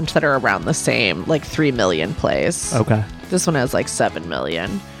 There's a bunch that are around the same, like 3 million plays. Okay. This one has like 7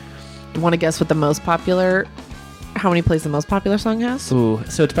 million. You want to guess what the most popular, how many plays the most popular song has? Ooh,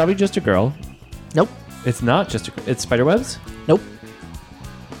 so it's probably Just a Girl. Nope. It's not just a. It's Spiderwebs. Nope.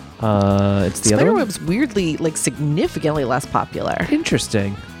 It's the other one. Spiderweb's weirdly, like significantly less popular.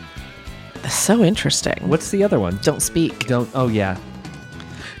 Interesting. So interesting. What's the other one? Don't Speak. Oh yeah.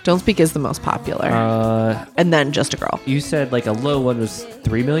 Don't Speak is the most popular. And then Just a Girl. You said like a low one was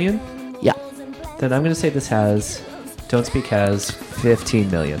 3 million. Yeah. Then I'm gonna say this has. Don't Speak has 15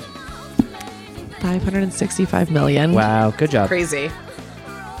 million. 565 million. Wow, good job. Crazy.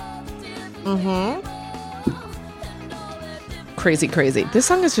 Crazy. This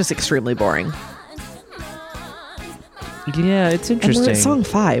song is just extremely boring. Yeah, it's And interesting. we're at song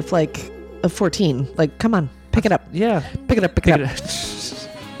 5, like, of 14. Like, come on, pick it up. Yeah. Pick it up. Heather's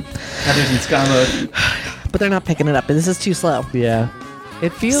in ska mode. But they're not picking it up. This is too slow. Yeah.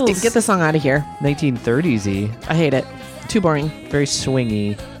 It feels Just get the song out of here. 1930s-y. I hate it. Too boring. Very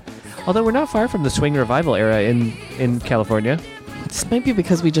swingy. Although we're not far from the swing revival era in California. This might be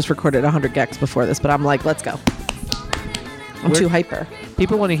because we just recorded 100 gex before this, but I'm like, let's go. I'm too hyper.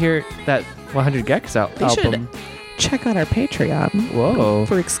 People want to hear that 100 Gex They album. should check out our Patreon Whoa.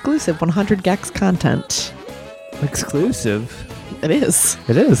 for exclusive 100 gex content. Exclusive. It is.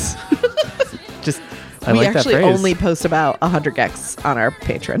 It is. Just, I We like actually that phrase. only post about 100 gex on our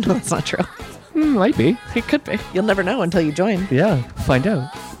Patreon. No, that's not true. Might be. It could be. You'll never know until you join. Yeah, find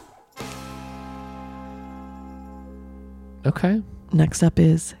out. Okay. Next up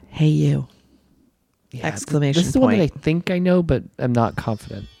is Hey You. Yeah, Exclamation This is the one that I point. think I know, but I'm not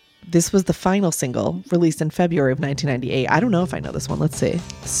confident. This was the final single released in February of 1998. I don't know if I know this one. Let's see.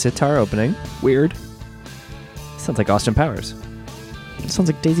 Sitar opening. Weird. Sounds like Austin Powers. It sounds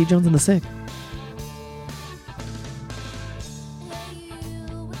like Daisy Jones and the Sick.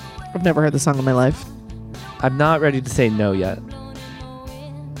 I've never heard the song in my life. I'm not ready to say no yet.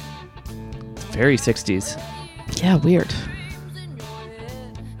 It's very 60s. Yeah, weird.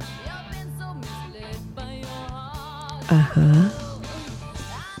 Uh-huh.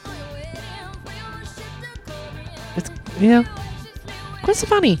 It's, yeah. Gwen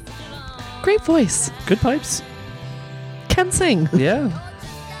Stefani. Great voice. Good pipes. Can sing. Yeah.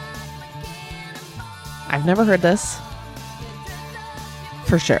 I've never heard this.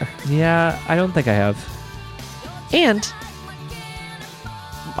 For sure. Yeah, I don't think I have. And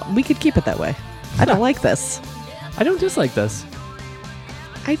we could keep it that way. I don't like this. I don't dislike this.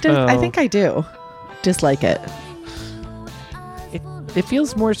 I Oh. think I do. Dislike it. It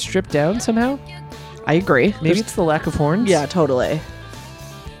feels more stripped down somehow. I agree. Maybe it's the lack of horns. Yeah, totally.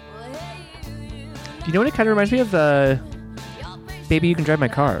 You know what it kind of reminds me of? Baby, You Can Drive My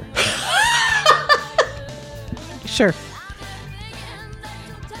Car. Sure.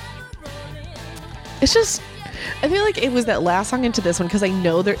 It's just, I feel like it was that last song into this one because I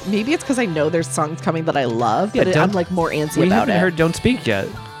know there. Maybe it's because I know there's songs coming that I love, Yeah, but don't- I'm like more antsy We about haven't it. heard Don't Speak yet.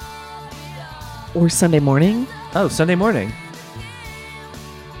 Or Sunday Morning. Oh, Sunday Morning.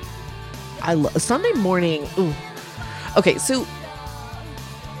 I love Sunday Morning. Ooh. Okay, so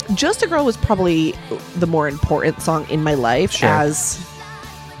Just a Girl was probably the more important song in my life Sure. as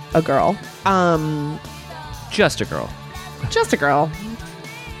a girl. Just a Girl. Just a Girl.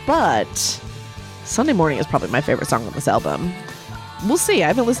 But Sunday Morning is probably my favorite song on this album. We'll see. I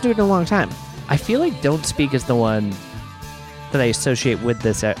haven't listened to it in a long time. I feel like Don't Speak is the one that I associate with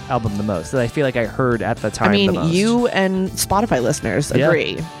this album the most. That I feel like I heard at the time. I mean, the most. you and Spotify listeners Yeah.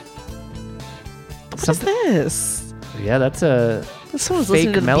 agree. What is Something- this? Yeah, that's a Someone's fake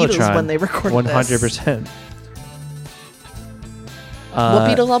listening to the Mellotron. Beatles when they recorded 100%. What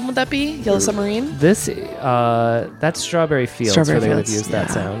Beatles album would that be? Yellow Submarine? This, that's Strawberry Fields, Strawberry where they would Fields, use that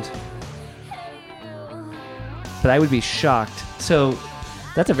yeah. sound. But I would be shocked. So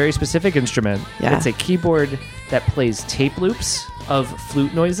that's a very specific instrument. Yeah. It's a keyboard that plays tape loops of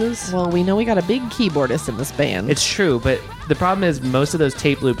flute noises. Well, we know we got a big keyboardist in this band. It's true, but the problem is most of those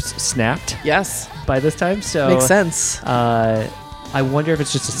tape loops snapped yes. by this time. So Makes sense. I wonder if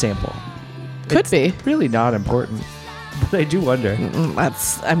it's just a sample. Could It's be. really not important, but I do wonder.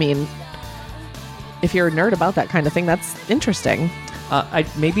 That's, I mean, if you're a nerd about that kind of thing, that's interesting.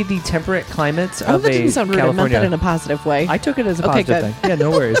 Maybe the temperate climates Oh, of that a didn't sound rude. I meant California. that in a positive way. I took it as a Okay, positive good. thing. Yeah,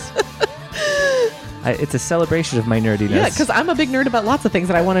 no worries. It's a celebration of my nerdiness. Yeah, because I'm a big nerd about lots of things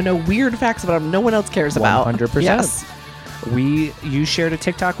and I want to know weird facts about them no one else cares about. 100%. Yes. You shared a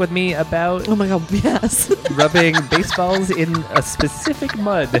TikTok with me about Oh my God, yes. rubbing baseballs in a specific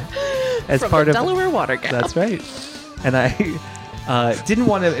mud as From part the of Delaware Water Gap. That's right. And I didn't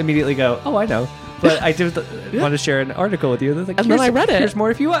want to immediately go, oh, I know. But I did want to share an article with you. Like, And then I read it. Here's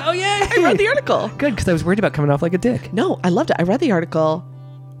more if you want. Oh, yeah. I read the article. Good, because I was worried about coming off like a dick. No, I loved it. I read the article.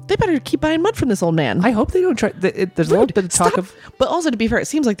 They better keep buying mud from this old man. I hope they don't try. There's a little bit of talk Stop. of. But also, to be fair, it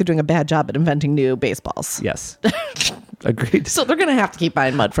seems like they're doing a bad job at inventing new baseballs. Yes. Agreed. So they're going to have to keep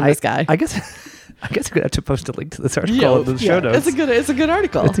buying mud from this guy. I guess I'm gonna have to post a link to this article in the show notes. It's a good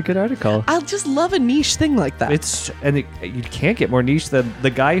article. It's a good article. I just love a niche thing like that. You can't get more niche than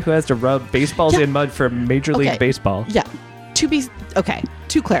the guy who has to rub baseballs Yeah. in mud for Major League Okay. Baseball. Yeah.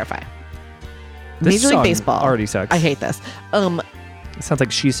 To clarify. This Major League song Baseball already sucks. I hate this. It sounds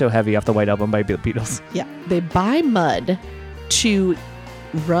like She's So Heavy off the White Album by Beatles. Yeah. They buy mud to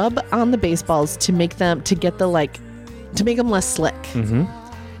rub on the baseballs to make them to make them less slick. Mm-hmm.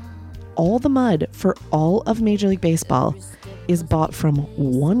 All the mud for all of Major League Baseball is bought from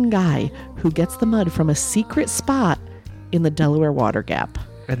one guy who gets the mud from a secret spot in the Delaware Water Gap.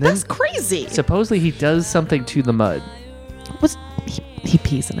 And then That's crazy. supposedly he does something to the mud. He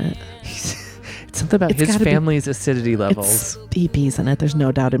pees in it. It's something about It's his gotta be- family's acidity levels. He pees in it. There's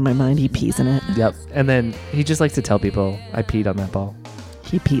no doubt in my mind he pees in it. Yep. And then he just likes to tell people, I peed on that ball.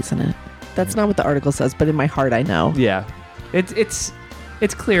 He pees in it. That's not what the article says, but in my heart I know. Yeah. It's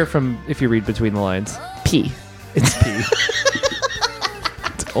clear from if you read between the lines. Pee. It's pee.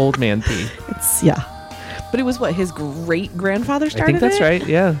 It's old man pee. It's, yeah. But it was what, his great grandfather I started think that's it? right.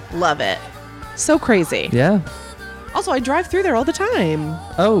 Yeah. Love it. So crazy. Yeah. Also, I drive through there all the time.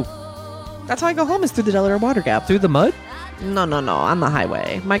 Oh, That's how I go home, is through the Delaware Water Gap. through the mud? No, on the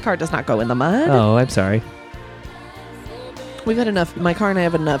highway. My car does not go in the mud. Oh, I'm sorry. We've had enough. My car and I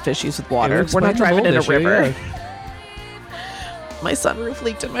have enough issues with water. Yeah, We're not explain the driving in a mold issue, river. yeah. My sunroof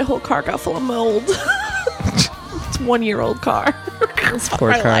leaked and my whole car got full of mold. It's a 1-year-old car. Fuck Poor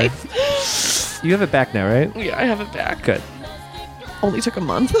my car. life. You have it back now, right? Yeah, I have it back. Good. Only took a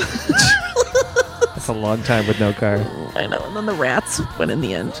month. That's a long time with no car. I know. And then the rats went in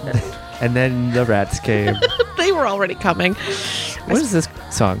the end. And then the rats came. They were already coming. What is this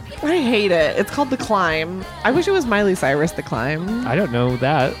song? I hate it. It's called The Climb. I wish it was Miley Cyrus, The Climb. I don't know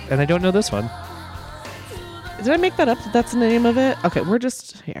that, and I don't know this one. Did I make that up? That's the name of it? Okay, we're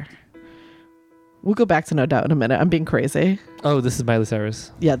just here. We'll go back to No Doubt in a minute. I'm being crazy. Oh, this is Miley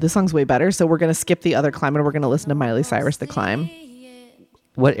Cyrus. Yeah, this song's way better. So we're going to skip the other Climb and we're going to listen to Miley Cyrus, The Climb.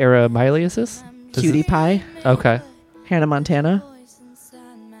 What era Miley is this? Cutie Pie, Okay. Hannah Montana.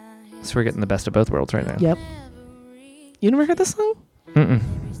 So we're getting the best of both worlds right now. Yep. You never heard this song? Mm-mm.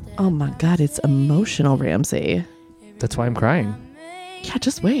 Oh my God, it's emotional, Ramsey. That's why I'm crying. Yeah,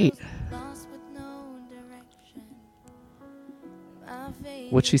 just wait.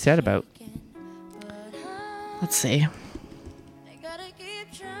 What's she sad about? Let's see.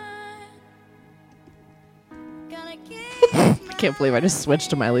 I can't believe I just switched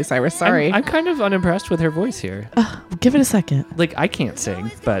to Miley Cyrus. Sorry. I'm kind of unimpressed with her voice here. Give it a second. Like, I can't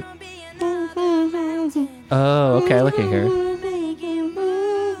sing, but... Oh, okay, look at her.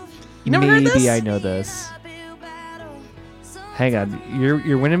 You never heard Maybe this? I know this. Hang on,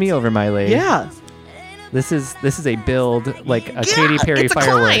 you're winning me over, Miley. Yeah. This is a build like a Yeah, Katy Perry it's a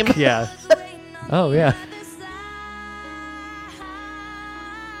firework. climb. Yeah. Oh yeah.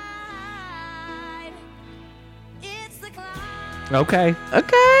 Okay.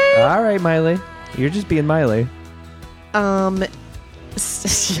 Okay. All right, Miley. You're just being Miley. Yeah,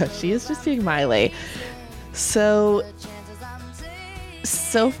 she is just being Miley. So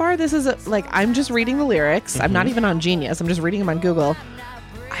far, this is I'm just reading the lyrics. I'm not even on Genius. I'm just reading them on Google.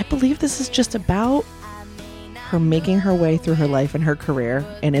 I believe this is just about her making her way through her life and her career,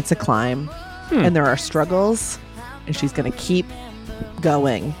 and it's a climb, and there are struggles, and she's gonna keep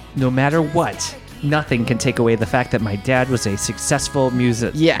going. No matter what, nothing can take away the fact that my dad was a successful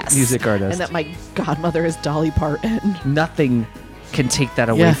music artist. and that my godmother is Dolly Parton. Nothing can take that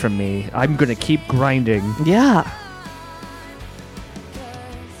away Yeah. from me. I'm gonna keep grinding. Yeah.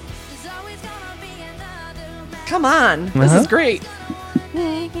 Come on. This is great.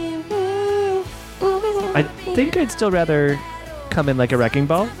 I think I'd still rather come in like a wrecking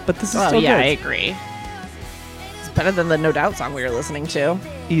ball, but this is Oh, still yeah, I good. agree. It's better than the No Doubt song we were listening to.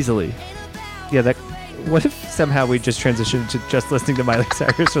 Easily. Yeah, that. What if somehow we just transitioned to just listening to Miley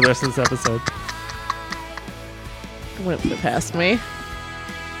Cyrus for the rest of this episode? It wouldn't put it past me.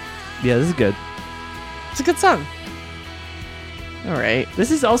 Yeah, this is good. It's a good song. All right.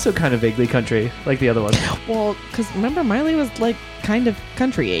 This is also kind of vaguely country, like the other one. Well, because remember, Miley was kind of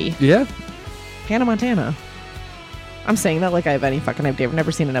country-y. Yeah. Hannah Montana. I'm saying that like I have any fucking idea. I've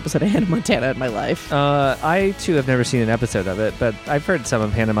never seen an episode of Hannah Montana in my life. I too have never seen an episode of it, but I've heard some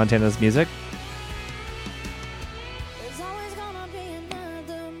of Hannah Montana's music.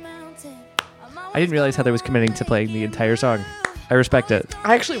 I didn't realize Heather was committing to playing the entire song. I respect it.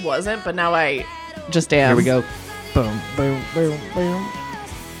 I actually wasn't, but now I just am. Here we go. Boom. Boom, boom, boom.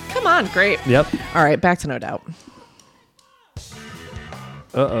 Come on, great. Yep. All right, back to No Doubt.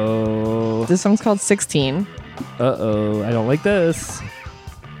 Uh-oh. This song's called 16. Uh-oh. I don't like this.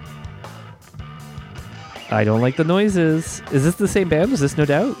 I don't like the noises. Is this the same band? Was this No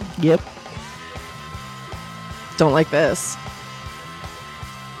Doubt? Yep. Don't like this.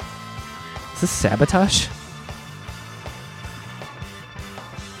 Is this Sabotage?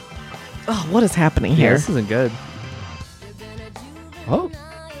 Oh, what is happening Yeah, here? this isn't good. Oh,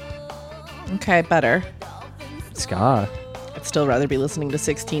 Okay, better. ska. I'd still rather be listening to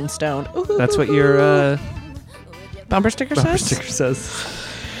 16 Stone. Ooh, That's what your bumper sticker bumper says? sticker says.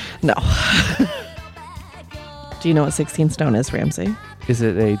 No. Do you know what 16 Stone is, Ramsey? Is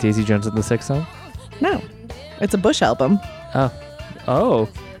it a Daisy Jones and the Six song? No. It's a Bush album. Oh,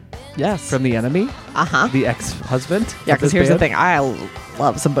 Yes. from The Enemy, Uh-huh. the ex-husband. Yeah, of because this here's the band? thing. I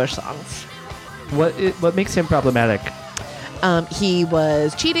love some Bush songs. What makes him problematic? He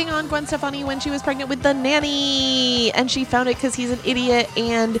was cheating on Gwen Stefani when she was pregnant with the nanny, and she found it because he's an idiot,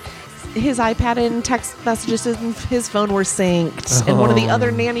 and his iPad and text messages in his phone were synced, and one of the Oh.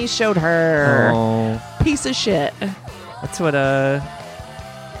 other nannies showed her. Oh, Piece of shit. that's what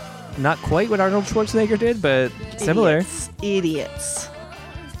Not quite what Arnold Schwarzenegger did, but similar. Idiots.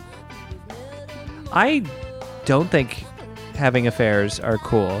 I don't think having affairs are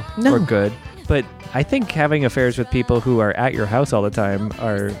cool No. or good, but I think having affairs with people who are at your house all the time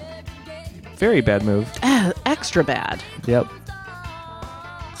are very bad move. Extra bad. Yep.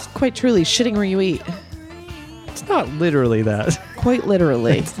 It's quite truly shitting where you eat. It's not literally that. Quite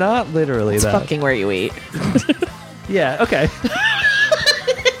literally. It's not literally It's that. fucking where you eat. Yeah, okay.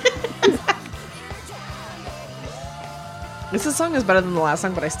 This song is better than the last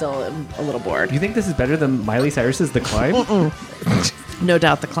song, but I still am a little bored. You think this is better than Miley Cyrus's The Climb? No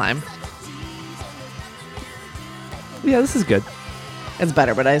doubt the climb. Yeah, this is good. It's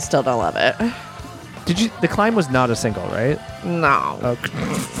better, but I still don't love it. The Climb was not a single, right? No.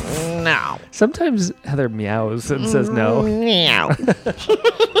 Okay. No. Sometimes Heather meows and says no. Meow.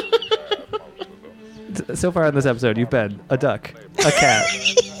 So far in this episode, you've been a duck, a cat.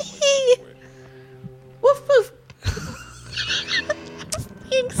 Woof woof.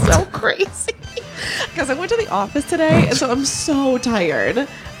 Being so crazy. Because I went to the office today, and so I'm so tired.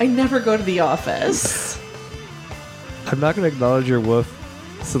 I never go to the office. I'm not going to acknowledge your woof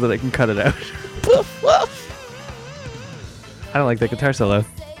so that I can cut it out. Woof woof. I don't like that guitar solo.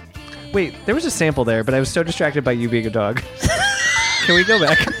 Wait, there was a sample there, but I was so distracted by you being a dog. Can we go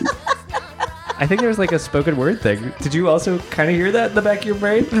back? I think there was like a spoken word thing. Did you also kind of hear that in the back of your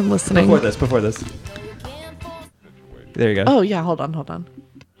brain? I'm listening. Before this. There you go. Oh, yeah, hold on.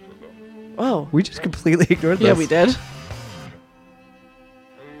 Oh. We just completely ignored this. Yeah, we did. These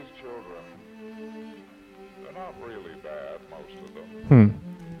children, they're not really bad, most of them.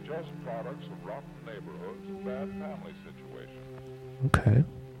 Just products of rotten neighborhoods and bad family situations. Okay.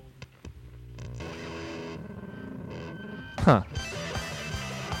 Huh.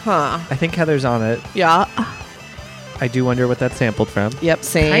 Huh. I think Heather's on it. Yeah. I do wonder what that's sampled from. Yep,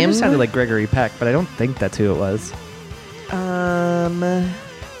 same. Kind of sounded like Gregory Peck, but I don't think that's who it was.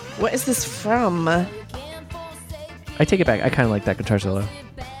 What is this from? I take it back. I kind of like that guitar solo.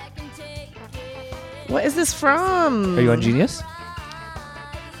 What is this from? Are you on Genius?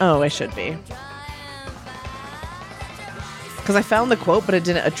 Oh, I should be. Because I found the quote, but it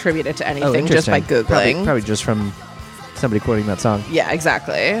didn't attribute it to anything just by Googling. Probably just from somebody quoting that song. Yeah,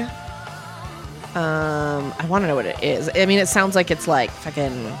 exactly. I want to know what it is. I mean, it sounds like it's like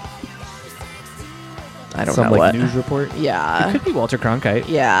fucking... I don't Some know like what. news report. It Yeah. could be Walter Cronkite,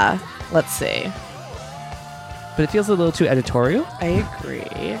 Yeah. Let's see. but it feels a little too editorial. I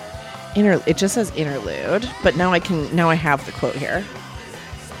agree. It just says interlude, but now I have the quote here.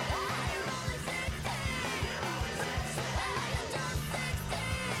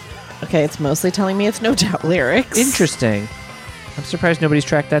 Okay, it's mostly telling me it's No Doubt lyrics. Interesting. I'm surprised nobody's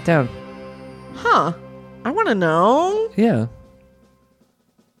tracked that down. Huh. I want to know. Yeah.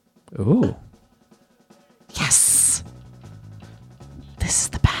 Ooh. Yes. This is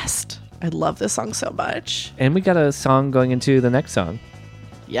the best. I love this song so much. And we got a song going into the next song.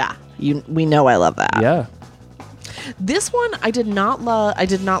 Yeah. We know I love that. Yeah. This one I did not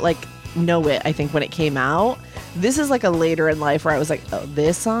like know it, I think, when it came out. This is like a later in life where I was like, oh,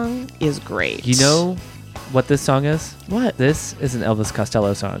 this song is great. You know what this song is? What? This is an Elvis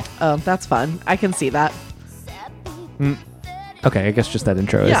Costello song. Oh, that's fun. I can see that. Okay, I guess just that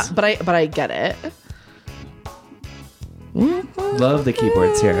intro Yeah, is. but I get it. Love the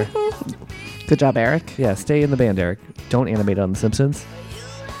keyboards here. Good job, Eric. Yeah, stay in the band, Eric. Don't animate on The Simpsons.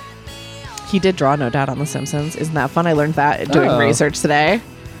 He did draw No Doubt on The Simpsons. Isn't that fun? I learned that doing Oh. research today.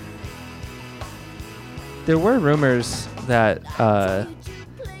 There were rumors that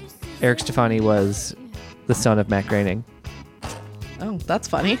Eric Stefani was the son of Matt Groening. Oh, that's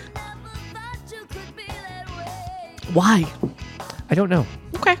funny. Why? I don't know.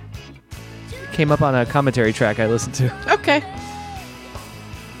 Okay. It came up on a commentary track I listened to. Okay.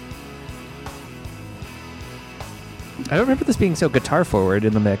 I don't remember this being so guitar forward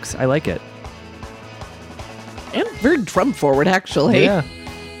in the mix. I like it. And very drum forward, actually. Yeah.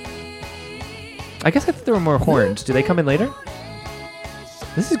 I guess I thought there were more horns. Do they come in later?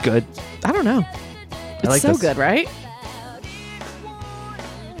 This is good. I don't know. It's like so this. good, right?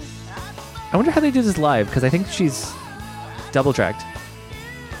 I wonder how they do this live, because I think she's double tracked.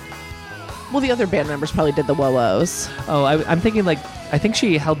 Well, the other band members probably did the whoa-who's. Oh, I'm thinking like, I think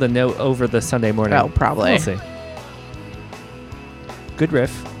she held the note over the Sunday morning. Oh, probably. We'll see. Good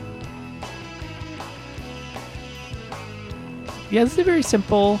riff. Yeah, this is a very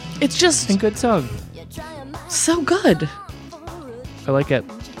simple It's just and good song. so good. I like it.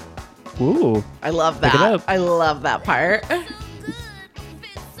 Ooh. I love Pick it that. up. I love that part.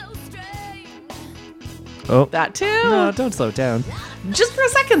 Oh. That too. No, don't slow it down. Just for a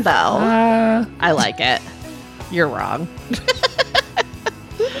second, though. I like it. You're wrong.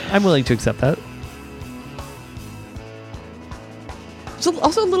 I'm willing to accept that. There's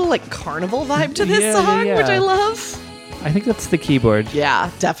also a little like carnival vibe to this Yeah, song, yeah. which I love. I think that's the keyboard. Yeah,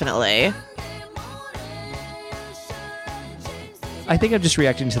 definitely. I think I'm just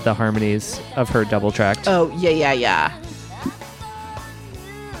reacting to the harmonies of her double tracked. Oh, yeah.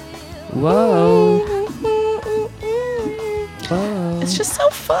 Whoa. Whoa. It's just so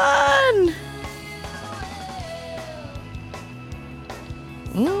fun.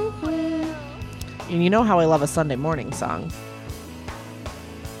 And you know how I love a Sunday morning song.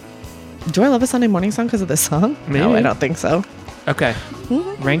 Do I love a Sunday morning song because of this song? No, Maybe. I don't think so. Okay.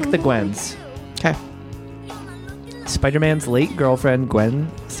 Rank the Gwens. Okay. Spider-Man's late girlfriend, Gwen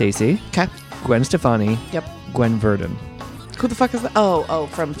Stacy. Okay. Gwen Stefani. Yep. Gwen Verdon. Who the fuck is that? Oh,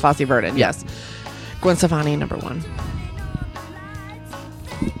 from Fosse Verdon. Yes. Gwen Stefani, number 1.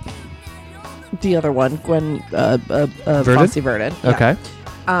 The other one, Gwen Fosse Verdon. Yeah. Okay.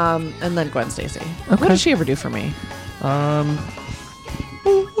 And then Gwen Stacy. Okay. What did she ever do for me?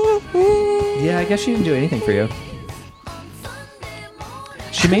 Yeah, I guess she didn't do anything for you.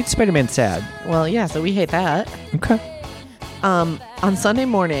 She made Spider-Man sad. Well, yeah, so we hate that. Okay. On Sunday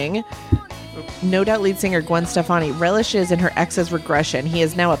morning, No Doubt lead singer Gwen Stefani relishes in her ex's regression. He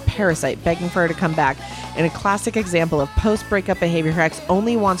is now a parasite, begging for her to come back. In a classic example of post-breakup behavior, her ex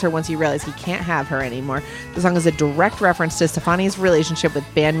only wants her once he realizes he can't have her anymore. The song is a direct reference to Stefani's relationship with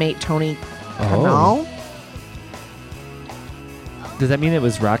bandmate Tony Kanal. Does that mean it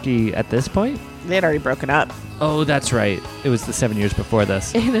was rocky at this point? They had already broken up. Oh, that's right. It was the 7 years before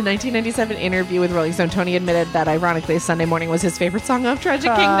this. In a 1997 interview with Rolling Stone, Tony admitted that, ironically, Sunday Morning was his favorite song of Tragic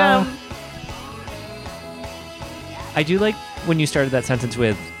Kingdom. I do like when you started that sentence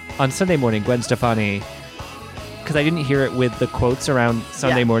with, on Sunday morning, Gwen Stefani, because I didn't hear it with the quotes around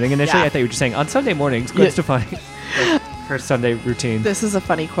Sunday Yeah. morning initially. Yeah. I thought you were just saying, on Sunday mornings, Gwen Yeah. Stefani. Like her Sunday routine. This is a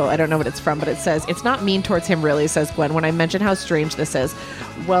funny quote. I don't know what it's from, but it says, "It's not mean towards him, really," says Gwen. "When I mention how strange this is,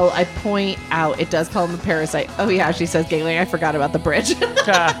 well, I point out it does call him a parasite." Oh, yeah, she says, giggling, "I forgot about the bridge."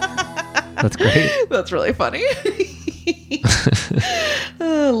 That's great. That's really funny.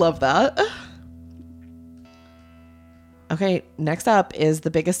 Love that. Okay, next up is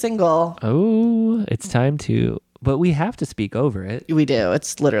the biggest single. Oh, it's time to, but we have to speak over it. We do.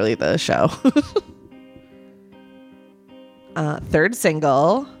 It's literally the show. Third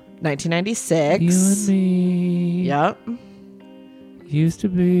single, 1996. You and me Yep. used to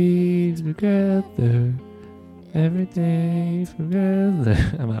be together every day together.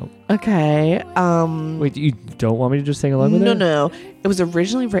 I'm out. Okay. Wait, you don't want me to just sing along with it? No. It was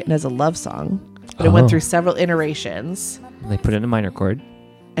originally written as a love song, but it went Oh. through several iterations. They put it in a minor chord.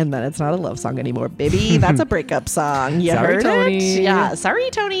 And then it's not a love song anymore, baby. That's a breakup song. You Sorry, heard Tony. it? Yeah. Sorry,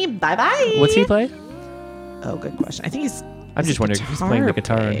 Tony. Bye-bye. What's he play? Oh, good question. I think he's... I'm is just a wondering if he's playing the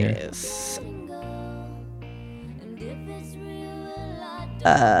guitar on here. bass.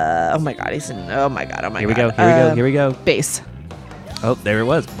 Oh my god, he's in... Oh my god, Here we go. Here we go. Bass. Oh, there it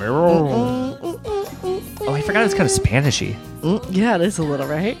was. Oh, I forgot it was kind of Spanishy. Yeah, it is a little,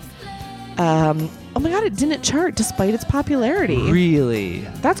 right? Oh my god, it didn't chart despite its popularity. Really?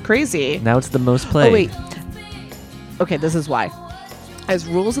 That's crazy. Now it's the most played. Oh, wait. Okay, this is why. As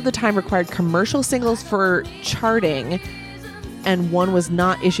rules of the time required commercial singles for charting, and one was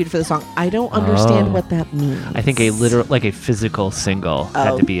not issued for the song. I don't understand what that means. I think a literal, like a physical single had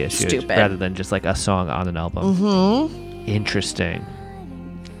Oh, to be issued stupid. rather than just like a song on an album. Mm-hmm. Interesting.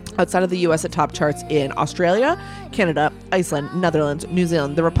 Outside of the US, it top charts in Australia, Canada, Iceland, Netherlands, New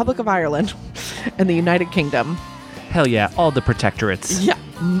Zealand, the Republic of Ireland, and the United Kingdom. Hell yeah, all the protectorates. Yeah.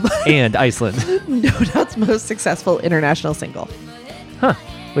 And Iceland. No Doubt's most successful international single. Huh.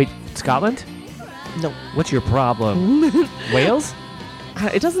 Wait, Scotland? No. What's your problem? Wales?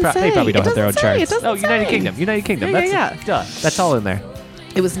 It doesn't say. They probably don't It have their own doesn't say. It charts. doesn't Oh, United say. Kingdom. United Kingdom. Yeah, That's yeah. duh. That's all in there.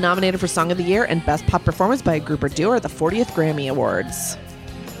 It was nominated for Song of the Year and Best Pop Performance by a Group or Duo at the 40th Grammy Awards.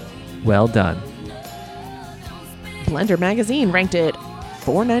 Well done. Blender magazine ranked it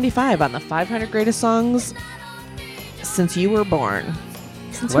 495 on the 500 greatest songs since you were born.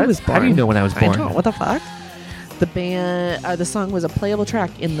 Since What? you was born. How do you know when I was born? I know. What the fuck? The song was a playable track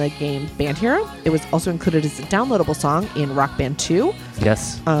in the game Band Hero. It was also included as a downloadable song in Rock Band 2.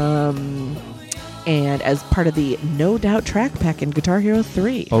 Yes. And as part of the No Doubt track pack in Guitar Hero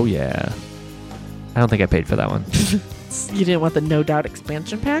 3. Oh, yeah. I don't think I paid for that one. You didn't want the No Doubt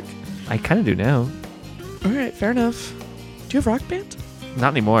expansion pack? I kind of do now. All right, fair enough. Do you have Rock Band?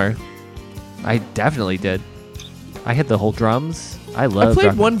 Not anymore. I definitely did. I hit the whole drums. I love I played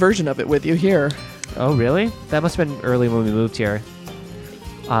Rock- one version of it with you here. Oh, really? That must have been early when we moved here.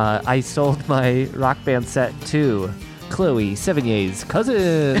 I sold my Rock Band set to Chloe Sevigny's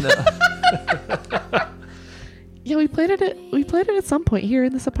cousin. Yeah, we played it at some point here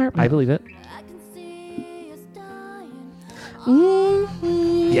in this apartment. I believe it.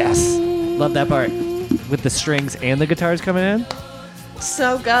 Mhm. Yes. Love that part. With the strings and the guitars coming in.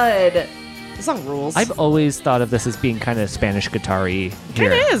 So good. The song rules. I've always thought of this as being kind of Spanish guitar-y here.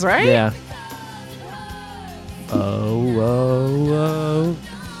 Kinda is, right? Yeah. Oh.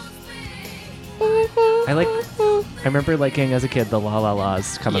 I remember liking as a kid the La La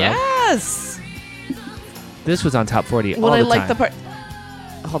La's coming up. Yes. This was on Top 40 all When the I time. like the part.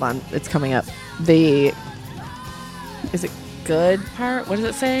 Hold on, it's coming up. Is it good part? What is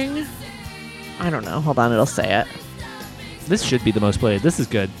it saying? I don't know. Hold on, it'll say it. This should be the most played. This is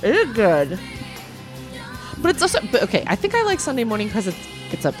good. It is good. But it's also okay. I think I like Sunday Morning because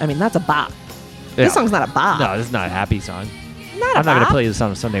it's a. I mean, that's a bop. Yeah. This song's not a bop. No, this is not a happy song. Not a I'm not going to bop. play this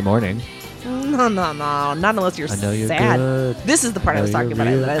on a Sunday morning. No, not unless you're I know you're sad. good. This is the part I know was talking you're about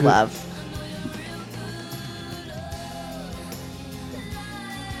real that I good. love.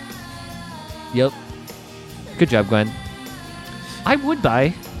 Yep. Good job, Gwen. I would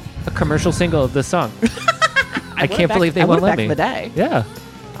buy a commercial single of this song. I can't believe they won't let back me. in the day. Yeah.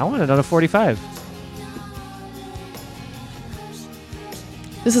 I want it on a 45.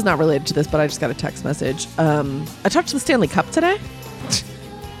 This is not related to this, but I just got a text message. I touched the Stanley Cup today.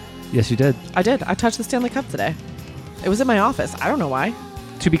 Yes, you did. I did. I touched the Stanley Cup today. It was in my office. I don't know why.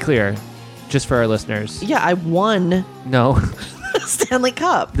 To be clear, just for our listeners, Yeah, I won no, the Stanley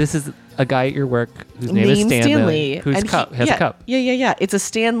Cup. this is a guy at your work whose name is Named Stanley, whose and cup has yeah, a cup. Yeah. It's a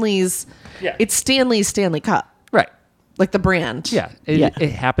Stanley's. Yeah. It's Stanley's Stanley Cup, Right. like the brand. Yeah.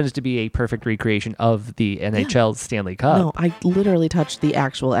 It happens to be a perfect recreation of the NHL Stanley Cup. No, I literally touched the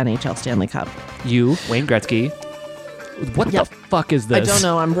actual NHL Stanley Cup. You, Wayne Gretzky. What Yep. the fuck is this? I don't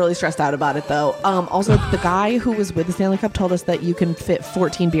know. I'm really stressed out about it though. Also, the guy who was with the Stanley Cup told us that you can fit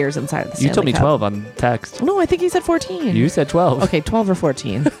 14 beers inside of the Stanley You told me Cup. 12 on text. No, I think he said 14. You said 12. Okay, 12 or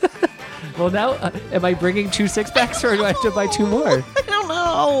 14. Well, now, am I bringing 2 6-packs or do I have to buy 2 more? I don't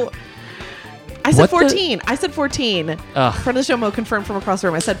know. I said What the- 14. I said 14. Ugh. Friend of the show, Mo, confirmed from across the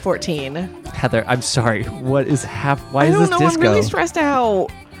room. I said 14. Heather, I'm sorry. What is Why I is don't this know. disco? I'm really stressed out.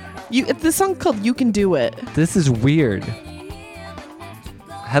 It's this song called "You Can Do It." This is weird.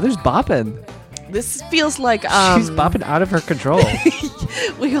 Heather's bopping. This feels like She's bopping out of her control.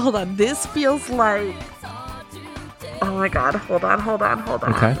 Wait, hold on. This feels like. Oh my God! Hold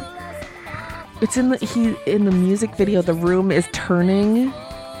on. Okay. It's in the music video. The room is turning.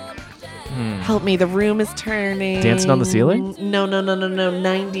 Help me! The room is turning. Dancing on the ceiling? No.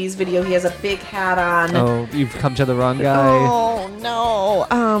 90s video. He has a big hat on. Oh, you've come to the wrong guy. Oh no.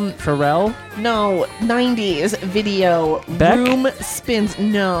 Pharrell? No. 90s video. Beck? Room spins.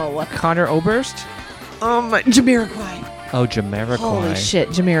 No. Connor Oberst? Jamiroquai. Oh, Jamiroquai. Holy shit,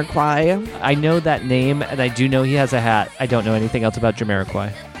 Jamiroquai. I know that name, and I do know he has a hat. I don't know anything else about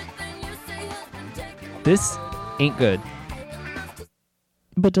Jamiroquai. This ain't good.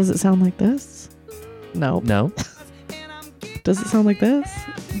 But does it sound like this? No. No? Does it sound like this?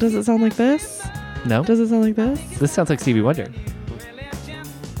 Does it sound like this? No? Does it sound like this? This sounds like Stevie Wonder.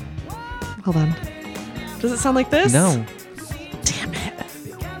 Hold on. Does it sound like this? No, Damn it.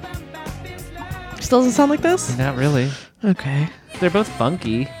 Still doesn't sound like this? not really. Okay. They're both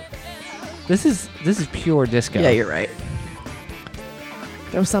funky. This is pure disco. Yeah, you're right.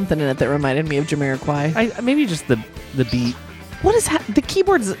 There was something in it that reminded me of Jamiroquai. Maybe just the beat. What is the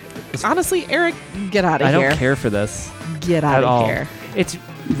keyboards? Honestly, Eric, get out of I here. don't care for this Get out at of all. here. It's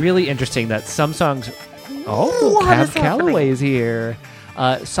really interesting that some songs. Oh, What Cab is happening? Calloway is here.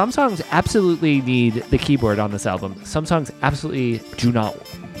 Some songs absolutely need the keyboard on this album. Some songs absolutely do not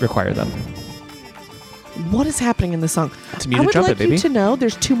require them. What is happening in this song? It's a I muted would trumpet, like baby. you to know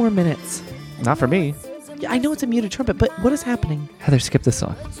there's 2 more minutes. Not for me. Yeah, I know it's a muted trumpet, but what is happening? Heather, skip this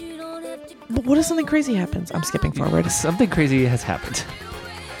song. But what if something crazy happens? I'm skipping forward. Something crazy has happened.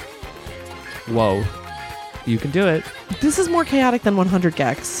 Whoa. You can do it. This is more chaotic than 100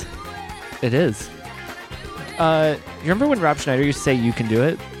 Gex. It is. You remember when Rob Schneider used to say, "You can do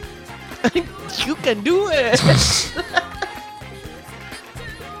it"? You can do it.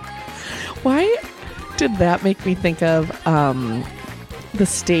 Why did that make me think of the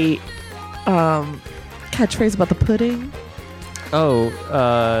state catchphrase about the pudding? Oh,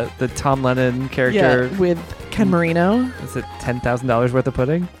 the Tom Lennon character. Yeah, with Ken Marino. Is it $10,000 worth of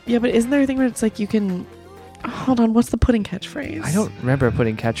pudding? Yeah, but isn't there a thing where it's like you can... Hold on, what's the pudding catchphrase? I don't remember a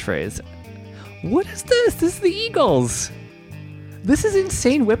pudding catchphrase. What is this? This is the Eagles. This is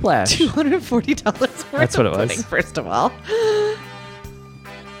insane whiplash. $240 worth That's of what it was. pudding, first of all.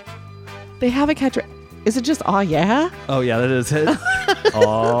 They have a catch. Is it just, oh, yeah? Oh, yeah, that is it.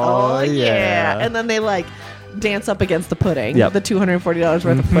 Oh, yeah. And then they like dance up against the pudding. Yep. The $240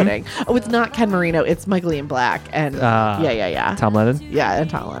 worth of pudding. Oh, it's not Ken Marino. It's Michael Ian Black. And yeah. Tom Lennon? Yeah, and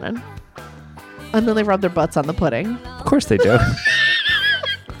Tom Lennon. And then they rub their butts on the pudding. Of course they do.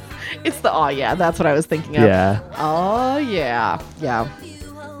 It's the, oh, yeah. That's what I was thinking of. Yeah. Oh, yeah. Yeah.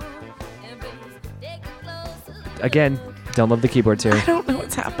 Again, don't love the keyboards here. I don't know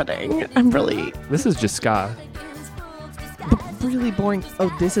what's happening. I'm really, This is just ska. really boring.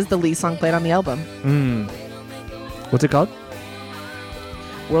 Oh, this is the lead song played on the album. What's it called?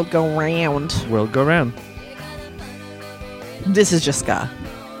 World Go Round. World Go Round. This is just ska.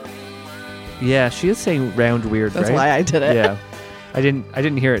 Yeah, she is saying round weird, That's right? why I did it. Yeah. I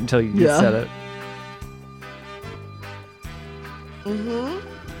didn't hear it until you Yeah. said it.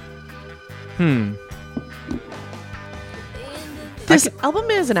 This album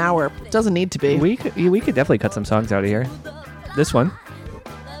is an hour. Doesn't need to be. We could definitely cut some songs out of here. This one.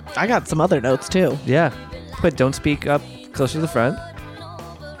 I got some other notes too. Yeah. Put Don't Speak Up closer to the front.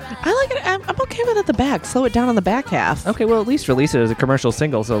 I like it. I'm okay with it at the back. Slow it down on the back half. Okay, well, at least release it as a commercial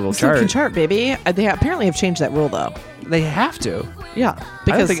single so it'll So it chart. can chart, baby. They apparently have changed that rule though. They have to. Yeah, I don't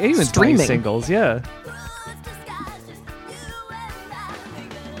because think anyone's streaming. buying singles, yeah.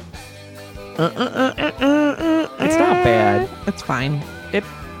 It's not bad. It's fine.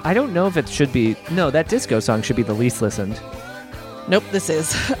 I don't know if it should be. No, that disco song should be the least listened. Nope, this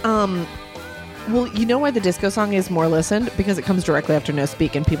is. Well, you know why the disco song is more listened? Because it comes directly after No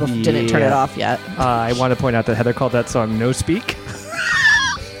Speak and people didn't turn it Yeah. off yet. I want to point out that Heather called that song No Speak.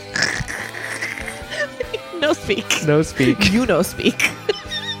 No Speak. No Speak. You no speak.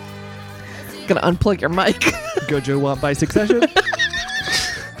 Gonna unplug your mic. Gojo want by Succession.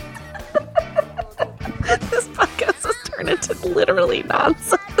 This podcast has turned into literally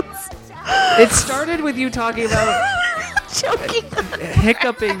nonsense. It started with you talking about Joking.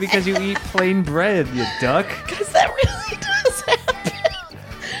 hiccuping because you eat plain bread, you duck. Because that really does happen.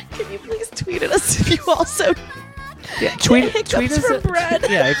 Can you please tweet at us if you also Yeah, hiccups tweet us. from bread?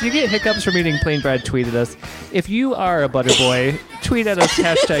 Yeah, if you get hiccups from eating plain bread, tweet at us. If you are a butter boy, tweet at us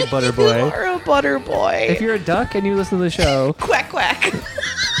hashtag butter You boy. are a butter boy. If you're a duck and you listen to the show, quack quack.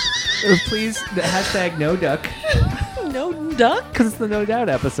 please hashtag no duck No duck? because it's the No Doubt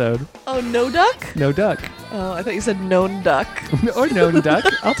episode. Oh, no duck? No duck Oh, I thought you said known duck. or known duck.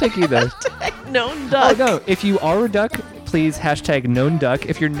 I'll take either. Known Oh duck. no! If you are a duck, please hashtag known duck.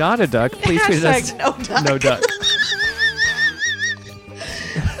 If you're not a duck, please tweet at us. Hashtag no duck. No duck.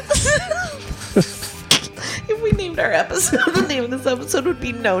 If we named our episode, the name of this episode would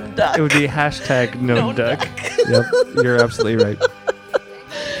be Known Duck. It would be hashtag known Known duck. duck. Yep, you're absolutely right.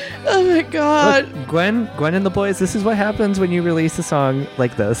 Oh my god. Look, Gwen and the boys, this is what happens when you release a song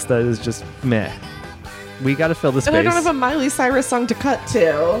like this that is just meh. We got to fill the space. And I don't have a Miley Cyrus song to cut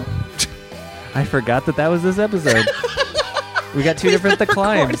to. I forgot that was this episode. We got two We've different been The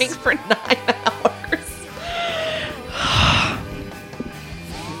Climbs. recording for 9 hours.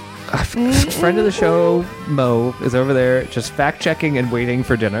 Friend of the show, Mo, is over there just fact-checking and waiting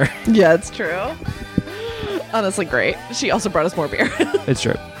for dinner. Yeah, it's true. Honestly, great. She also brought us more beer. It's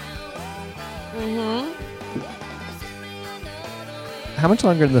true. How much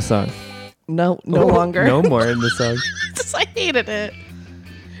longer in the song? No longer. No more in the song. Just, I hated it.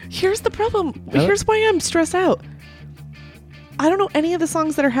 Here's the problem. Oh. Here's why I'm stressed out. I don't know any of the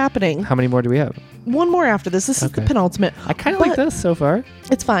songs that are happening. How many more do we have? One more after this. This is the Okay. penultimate. I kind of like But this so far.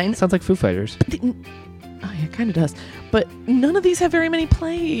 It's fine. Sounds like Foo Fighters. Oh, yeah, it kind of does. But none of these have very many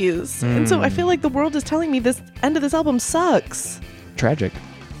plays. And so I feel like the world is telling me this end of this album sucks. Tragic.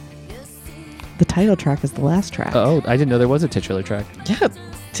 The title track is the last track. Oh, I didn't know there was a titular track. Yeah.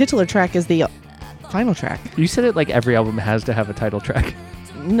 Titular track is the final track. You said it like every album has to have a title track.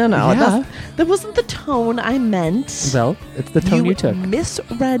 No, Yeah. that wasn't the tone I meant. Well, it's the tone you took.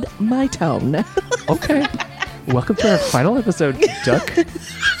 misread my tone. Okay. Welcome to our final episode, Duck.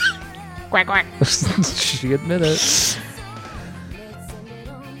 Quack, quack. She admitted it.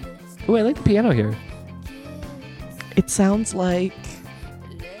 Ooh, I like the piano here. It sounds like...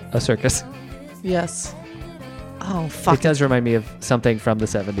 A circus. Yes. Oh, fuck. It does remind me of something from the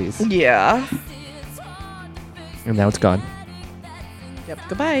 70s. Yeah. And now it's gone. Yep.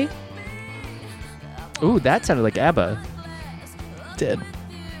 Goodbye. Ooh, that sounded like ABBA. Did.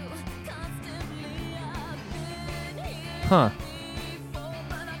 Huh.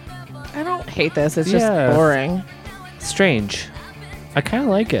 I don't hate this. It's Yeah. just boring. Strange. I kind of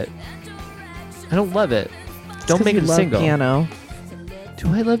like it. I don't love it. Don't 'Cause make you it a love single. piano.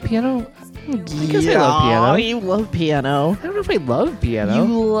 Do I love piano? I guess I love piano. You love piano. I don't know if I love piano. You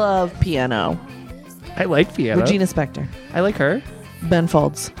love piano. I like piano. Regina Spektor. I like her. Ben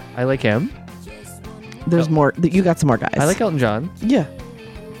Folds. I like him. There's more. You got some more guys. I like Elton John. Yeah.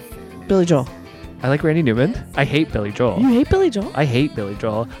 Billy Joel. I like Randy Newman. I hate Billy Joel. You hate Billy Joel? I hate Billy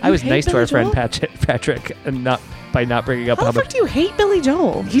Joel. I was hate nice to Billy our friend Joel? Patrick, and not by not bringing up How how the fuck much do you hate Billy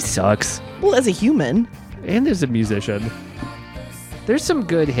Joel? he sucks. Well, as a human. And as a musician, there's some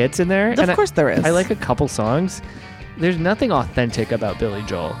good hits in there. Of course there is. I like a couple songs. There's nothing authentic about Billy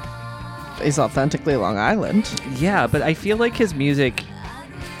Joel. He's authentically Long Island. Yeah, but I feel like his music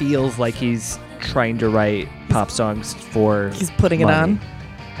feels like he's trying to write pop songs for. He's putting money. it on.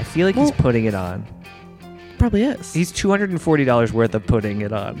 I feel like he's putting it on. Probably is. He's $240 worth of putting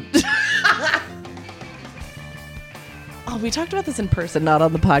it on. Oh, we talked about this in person, not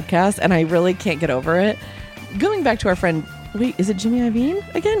on the podcast, and I really can't get over it. Going back to our friend, wait, is it Jimmy Iovine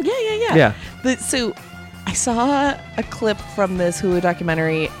again? Yeah. Yeah. So I saw a clip from this Hulu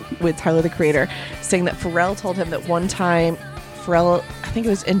documentary with Tyler, the Creator, saying that Pharrell told him that one time, Pharrell, I think it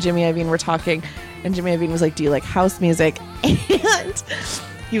was, and Jimmy Iovine were talking, and Jimmy Iovine was like, do you like house music? And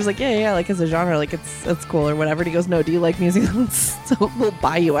he was like, yeah, like as a genre, like it's cool or whatever. And he goes, no, do you like music? So we'll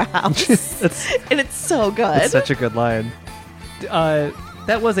buy you a house. And it's so good. It's such a good line.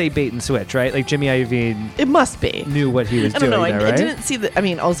 That was a bait and switch, right? Like Jimmy Iovine It must be. knew what he was I don't doing know. there, I right? didn't see the. I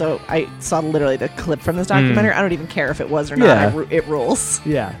mean, also, I saw literally the clip from this documentary. I don't even care if it was or not. Yeah. It rules.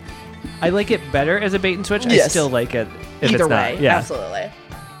 Yeah. I like it better as a bait and switch. I Yes. still like it if Either it's way, not. Yeah. absolutely.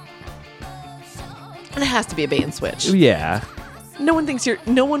 And it has to be a bait and switch. Yeah. No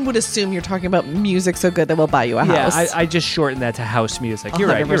one would assume you're talking about music so good that we'll buy you a Yeah, house. I just shortened that to house music. You're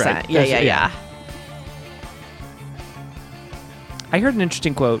right. You're 100%. right. Yeah. I heard an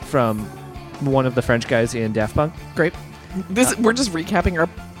interesting quote from one of the French guys in Daft Punk. Great. We're just recapping our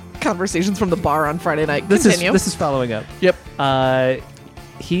conversations from the bar on Friday night. This Continue. is following up. Yep.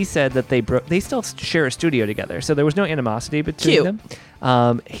 He said that they still share a studio together, so there was no animosity between Cute.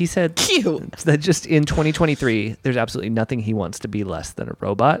 them. He said Cute. that just in 2023, there's absolutely nothing he wants to be less than a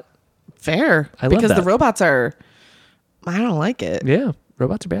robot. Fair. I love because that. the robots are. I don't like it. Yeah,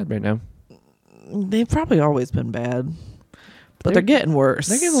 robots are bad right now. They've probably always been bad, but they're getting worse.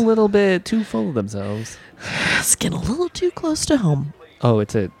 They're getting a little bit too full of themselves. It's getting a little too close to home. Oh,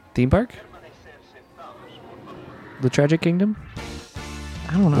 it's a theme park? The Tragic Kingdom?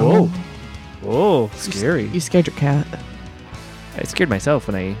 I don't know. Whoa, scary. You scared your cat. I scared myself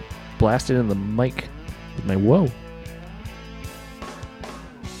when I blasted in the mic with my whoa.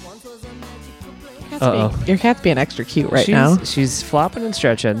 Uh-oh. Your cat's being extra cute right now. She's flopping and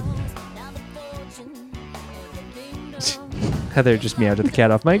stretching. Heather just meowed at the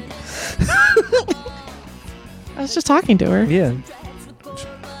cat off mic. I was just talking to her. Yeah.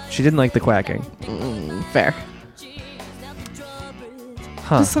 She didn't like the quacking. Fair.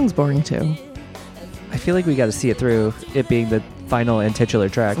 Huh. This song's boring too. I feel like we got to see it through, it being the final and titular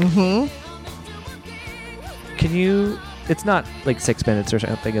track. Mm-hmm. Can you... It's not like 6 minutes or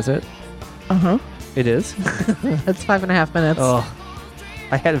something, is it? Uh-huh. It is? That's 5.5 minutes. Oh.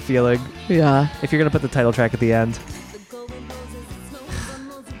 I had a feeling. Yeah. If you're going to put the title track at the end.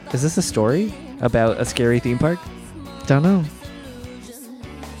 Is this a story about a scary theme park? Don't know.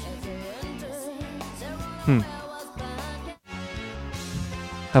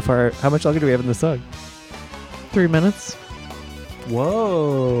 How much longer do we have in the song? 3 minutes.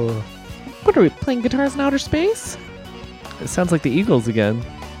 Whoa. What are we playing guitars in outer space? It sounds like the Eagles again.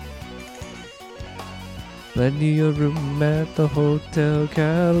 Lend me your room at the Hotel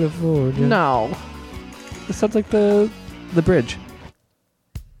California. No. It sounds like the bridge.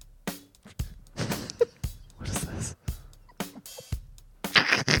 What is this?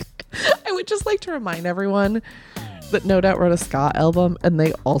 I would just like to remind everyone that No Doubt wrote a ska album and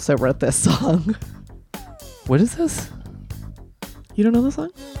they also wrote this song. What is this? You don't know the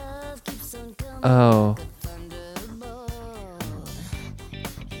song? Oh.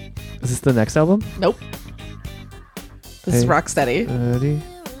 Is this the next album? Nope. This is Hey. Rocksteady. Ready?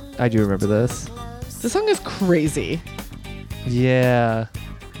 I do remember this. This song is crazy. Yeah.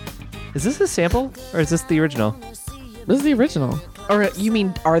 Is this a sample or is this the original? This is the original. Or you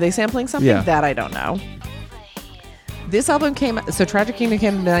mean, are they sampling something? Yeah. That I don't know. This album so Tragic Kingdom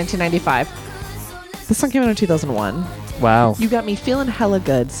came in 1995. This song came out in 2001. Wow. You got me feeling hella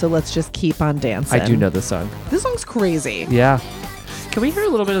good, so let's just keep on dancing. I do know this song. This song's crazy. Yeah. Can we hear a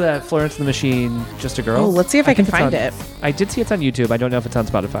little bit of that Florence and the Machine, Just a Girl? Oh, let's see if I can think it's find on- it. I did see it's on YouTube. I don't know if it's on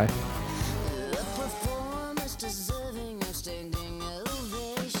Spotify.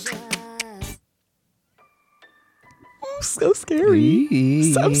 so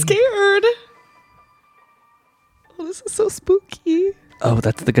scary. So scared. Oh, this is so spooky. Oh,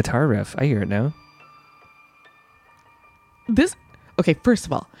 that's the guitar riff. I hear it now. This. Okay, first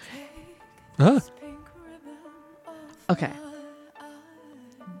of all. Okay.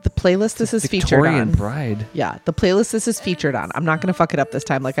 The playlist this is featured Victorian on. Bride. Yeah, the playlist this is featured on. I'm not going to fuck it up this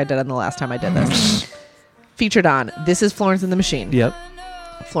time like I did on the last time I did this. Featured on. This is Florence and the Machine. Yep.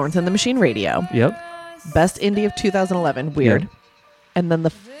 Florence and the Machine Radio. Yep. Best Indie of 2011. Weird. Yep. And then the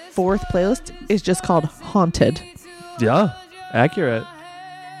fourth playlist is just called Haunted. Yeah. Accurate.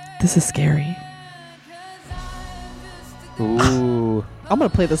 This is scary. Ooh. I'm going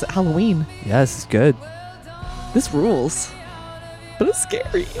to play this at Halloween. Yes, it's good. This rules. But it's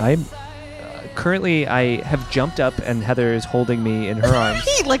scary. I'm currently I have jumped up and Heather is holding me in her arms.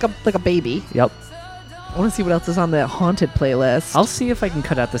 like a baby. Yep. I want to see what else is on the Haunted playlist. I'll see if I can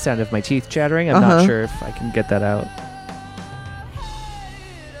cut out the sound of my teeth chattering. I'm not sure if I can get that out.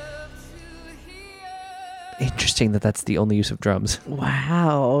 Interesting that that's the only use of drums.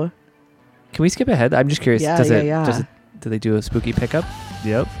 Wow. Can we skip ahead? I'm just curious. Yeah, Does it? yeah. Do they do a spooky pickup?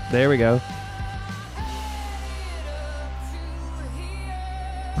 Yep. There we go.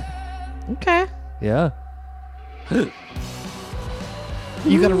 Okay. Yeah.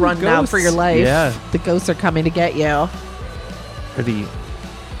 You got to run now for your life. Yeah. The ghosts are coming to get you. Or the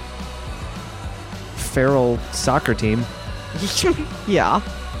feral soccer team. Yeah.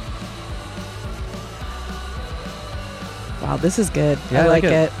 Wow, this is good. Yeah, I like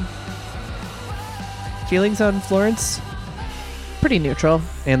it. it. Feelings on Florence Pretty neutral.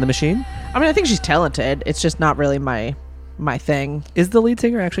 and the Machine? I mean, I think she's talented. It's just not really my thing. Is the lead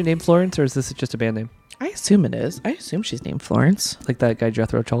singer actually named Florence, or is this just a band name? I assume it is. I assume she's named Florence. Like that guy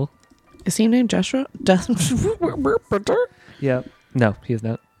Jethro Tull? Is he named Joshua? Yeah. No, he is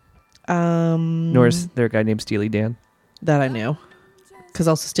not. Nor is there a guy named Steely Dan. That I knew. Because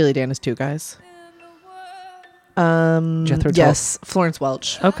also Steely Dan is two guys. Jethro Tull. Yes, Florence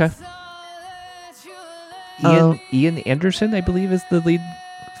Welch. Okay. Ian Anderson, I believe, is the lead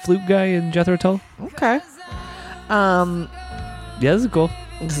flute guy in Jethro Tull. Okay. Yeah, this is cool.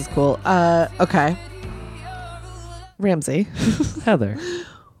 This is cool. Okay. Ramsey, Heather.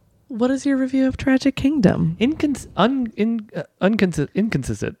 what is your review of Tragic Kingdom? Inconsistent. Uncontentious.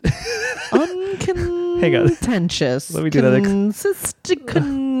 Let me do that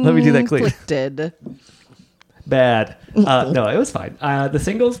Let me do that clean. Conflicted. Bad. No, it was fine. The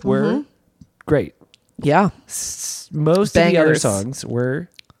singles were great. Yeah. Most of the other Bangers. songs were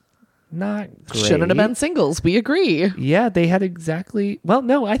not great. Shouldn't have been singles. We agree. Yeah, they had exactly. Well,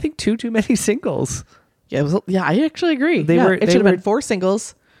 no, I think too many singles. Yeah, I actually agree. They it should have were- been 4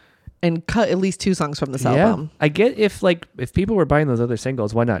 singles and cut at least 2 songs from this album. I get if people were buying those other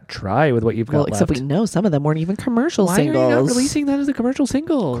singles, why not try with what you've got Well, except left? we know some of them weren't even commercial Why singles. are you not releasing that as a commercial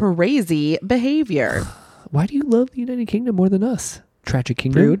single? Crazy behavior. Why do you love the United Kingdom more than us? Tragic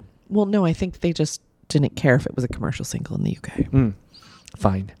Kingdom. Rude. Well, no, I think they just didn't care if it was a commercial single in the UK.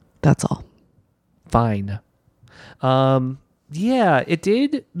 Fine. That's all. Fine. Yeah, it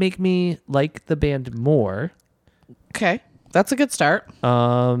did make me like the band more. Okay. That's a good start.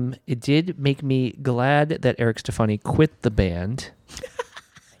 It did make me glad that Eric Stefani quit the band.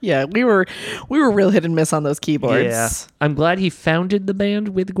 Yeah, we were real hit and miss on those keyboards. Yeah. I'm glad he founded the band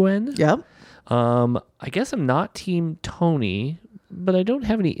with Gwen. Yep. I guess I'm not Team Tony, but I don't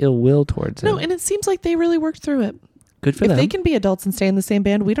have any ill will towards him. No, and it seems like they really worked through it. Good for If them. they can be adults and stay in the same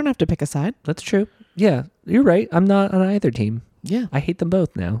band, we don't have to pick a side. That's true. Yeah, you're right. I'm not on either team. Yeah. I hate them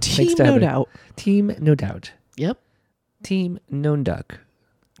both now. Team Thanks to No Heather. Doubt. Team No Doubt. Yep. Team Known Duck.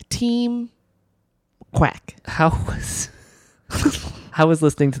 Team Quack. How was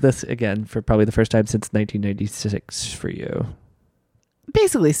listening to this again for probably the first time since 1996 for you?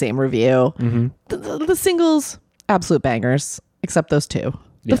 Basically same review. Mm-hmm. The singles, absolute bangers, except those 2.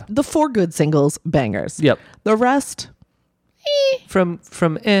 Yeah. The 4 good singles, bangers. Yep. The rest, From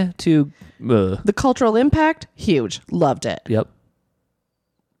to the cultural impact, huge. Loved it. Yep.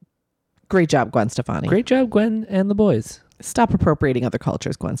 Great job, Gwen Stefani. Great job, Gwen and the boys. Stop appropriating other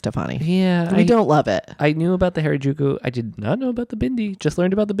cultures, Gwen Stefani. Yeah, We don't love it. I knew about the Harajuku. I did not know about the Bindi. Just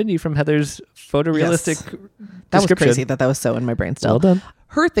learned about the Bindi from Heather's photorealistic That was description. crazy that was so in my brain still. Well done.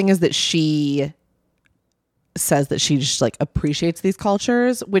 Her thing is that she says that she just appreciates these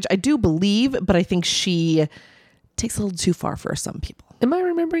cultures, which I do believe, but I think she takes a little too far for some people. Am I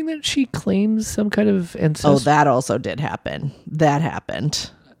remembering that she claims some kind of ancestor? Oh, that also did happen. That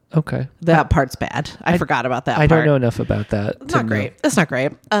happened. Okay. That part's bad. I forgot about that I part. don't know enough about that. It's not great. That's not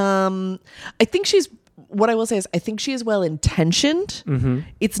great. I think what I will say is I think she is well intentioned. Mm-hmm.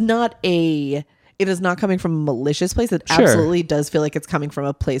 It's not it is not coming from a malicious place. It Sure. absolutely does feel like it's coming from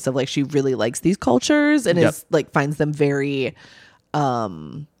a place of like she really likes these cultures and Yep. is like finds them very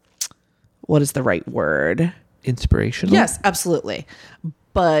what is the right word? Inspirational. Yes, absolutely.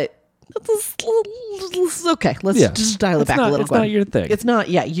 But okay, let's Yeah. just dial it It's back not- a little. it's not Gwen. your thing. It's not.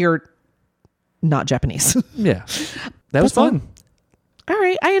 Yeah, you're not Japanese. Yeah. That was That's all. fun. All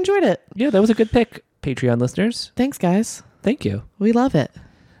right, I enjoyed it. Yeah, that was a good pick, Patreon listeners. Thanks, guys. Thank you. We love it.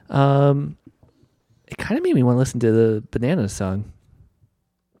 It kind of made me want to listen to the Bananas song.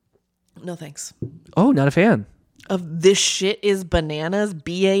 No thanks. Oh, not a fan. Of this shit is bananas.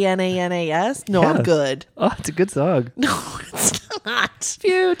 BANANAS. No, Yeah. I'm good. Oh, it's a good song. No, it's not.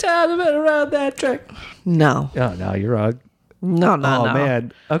 Few times I've been around that track. No, Oh, no, you're wrong. no, Oh, no.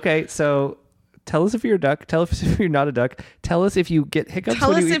 man. Okay, so tell us if you're a duck. Tell us if you're not a duck. Tell us if you get hiccups Tell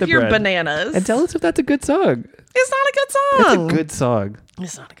when us you eat if the you're bread. bananas. And tell us if that's a good song. it's not a good That's song. a good song.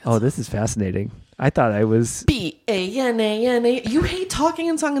 It's not a good Oh, song. this is fascinating. I thought I was... BANANA. You hate talking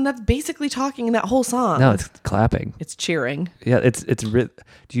in song, and that's basically talking in that whole song. No, it's clapping. It's cheering. Yeah, it's... Do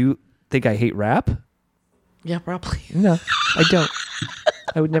you think I hate rap? Yeah, probably. No, I don't.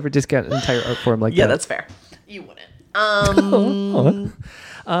 I would never discount an entire art form like Yeah, that. that's fair. You wouldn't. Heather,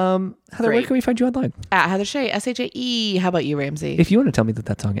 where Great. can we find you online? At Heather Shea, SHAE. How about you, Ramsey? If you want to tell me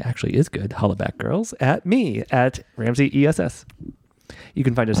that song actually is good, holla back, girls, at me, at Ramsey ESS. You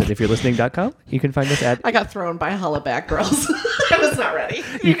can find us at ifyou'relistening.com. You can find us at... I got thrown by Hollaback Girls. I was not ready.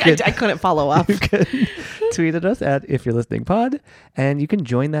 could- I couldn't follow up. You can tweet at us at If You're Listening Pod, and you can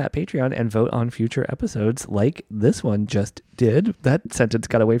join that Patreon and vote on future episodes like this one just did. That sentence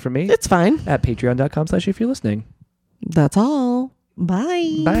got away from me. It's fine. At patreon.com/ifyou'relistening. That's all.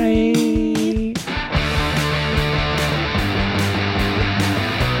 Bye. Bye.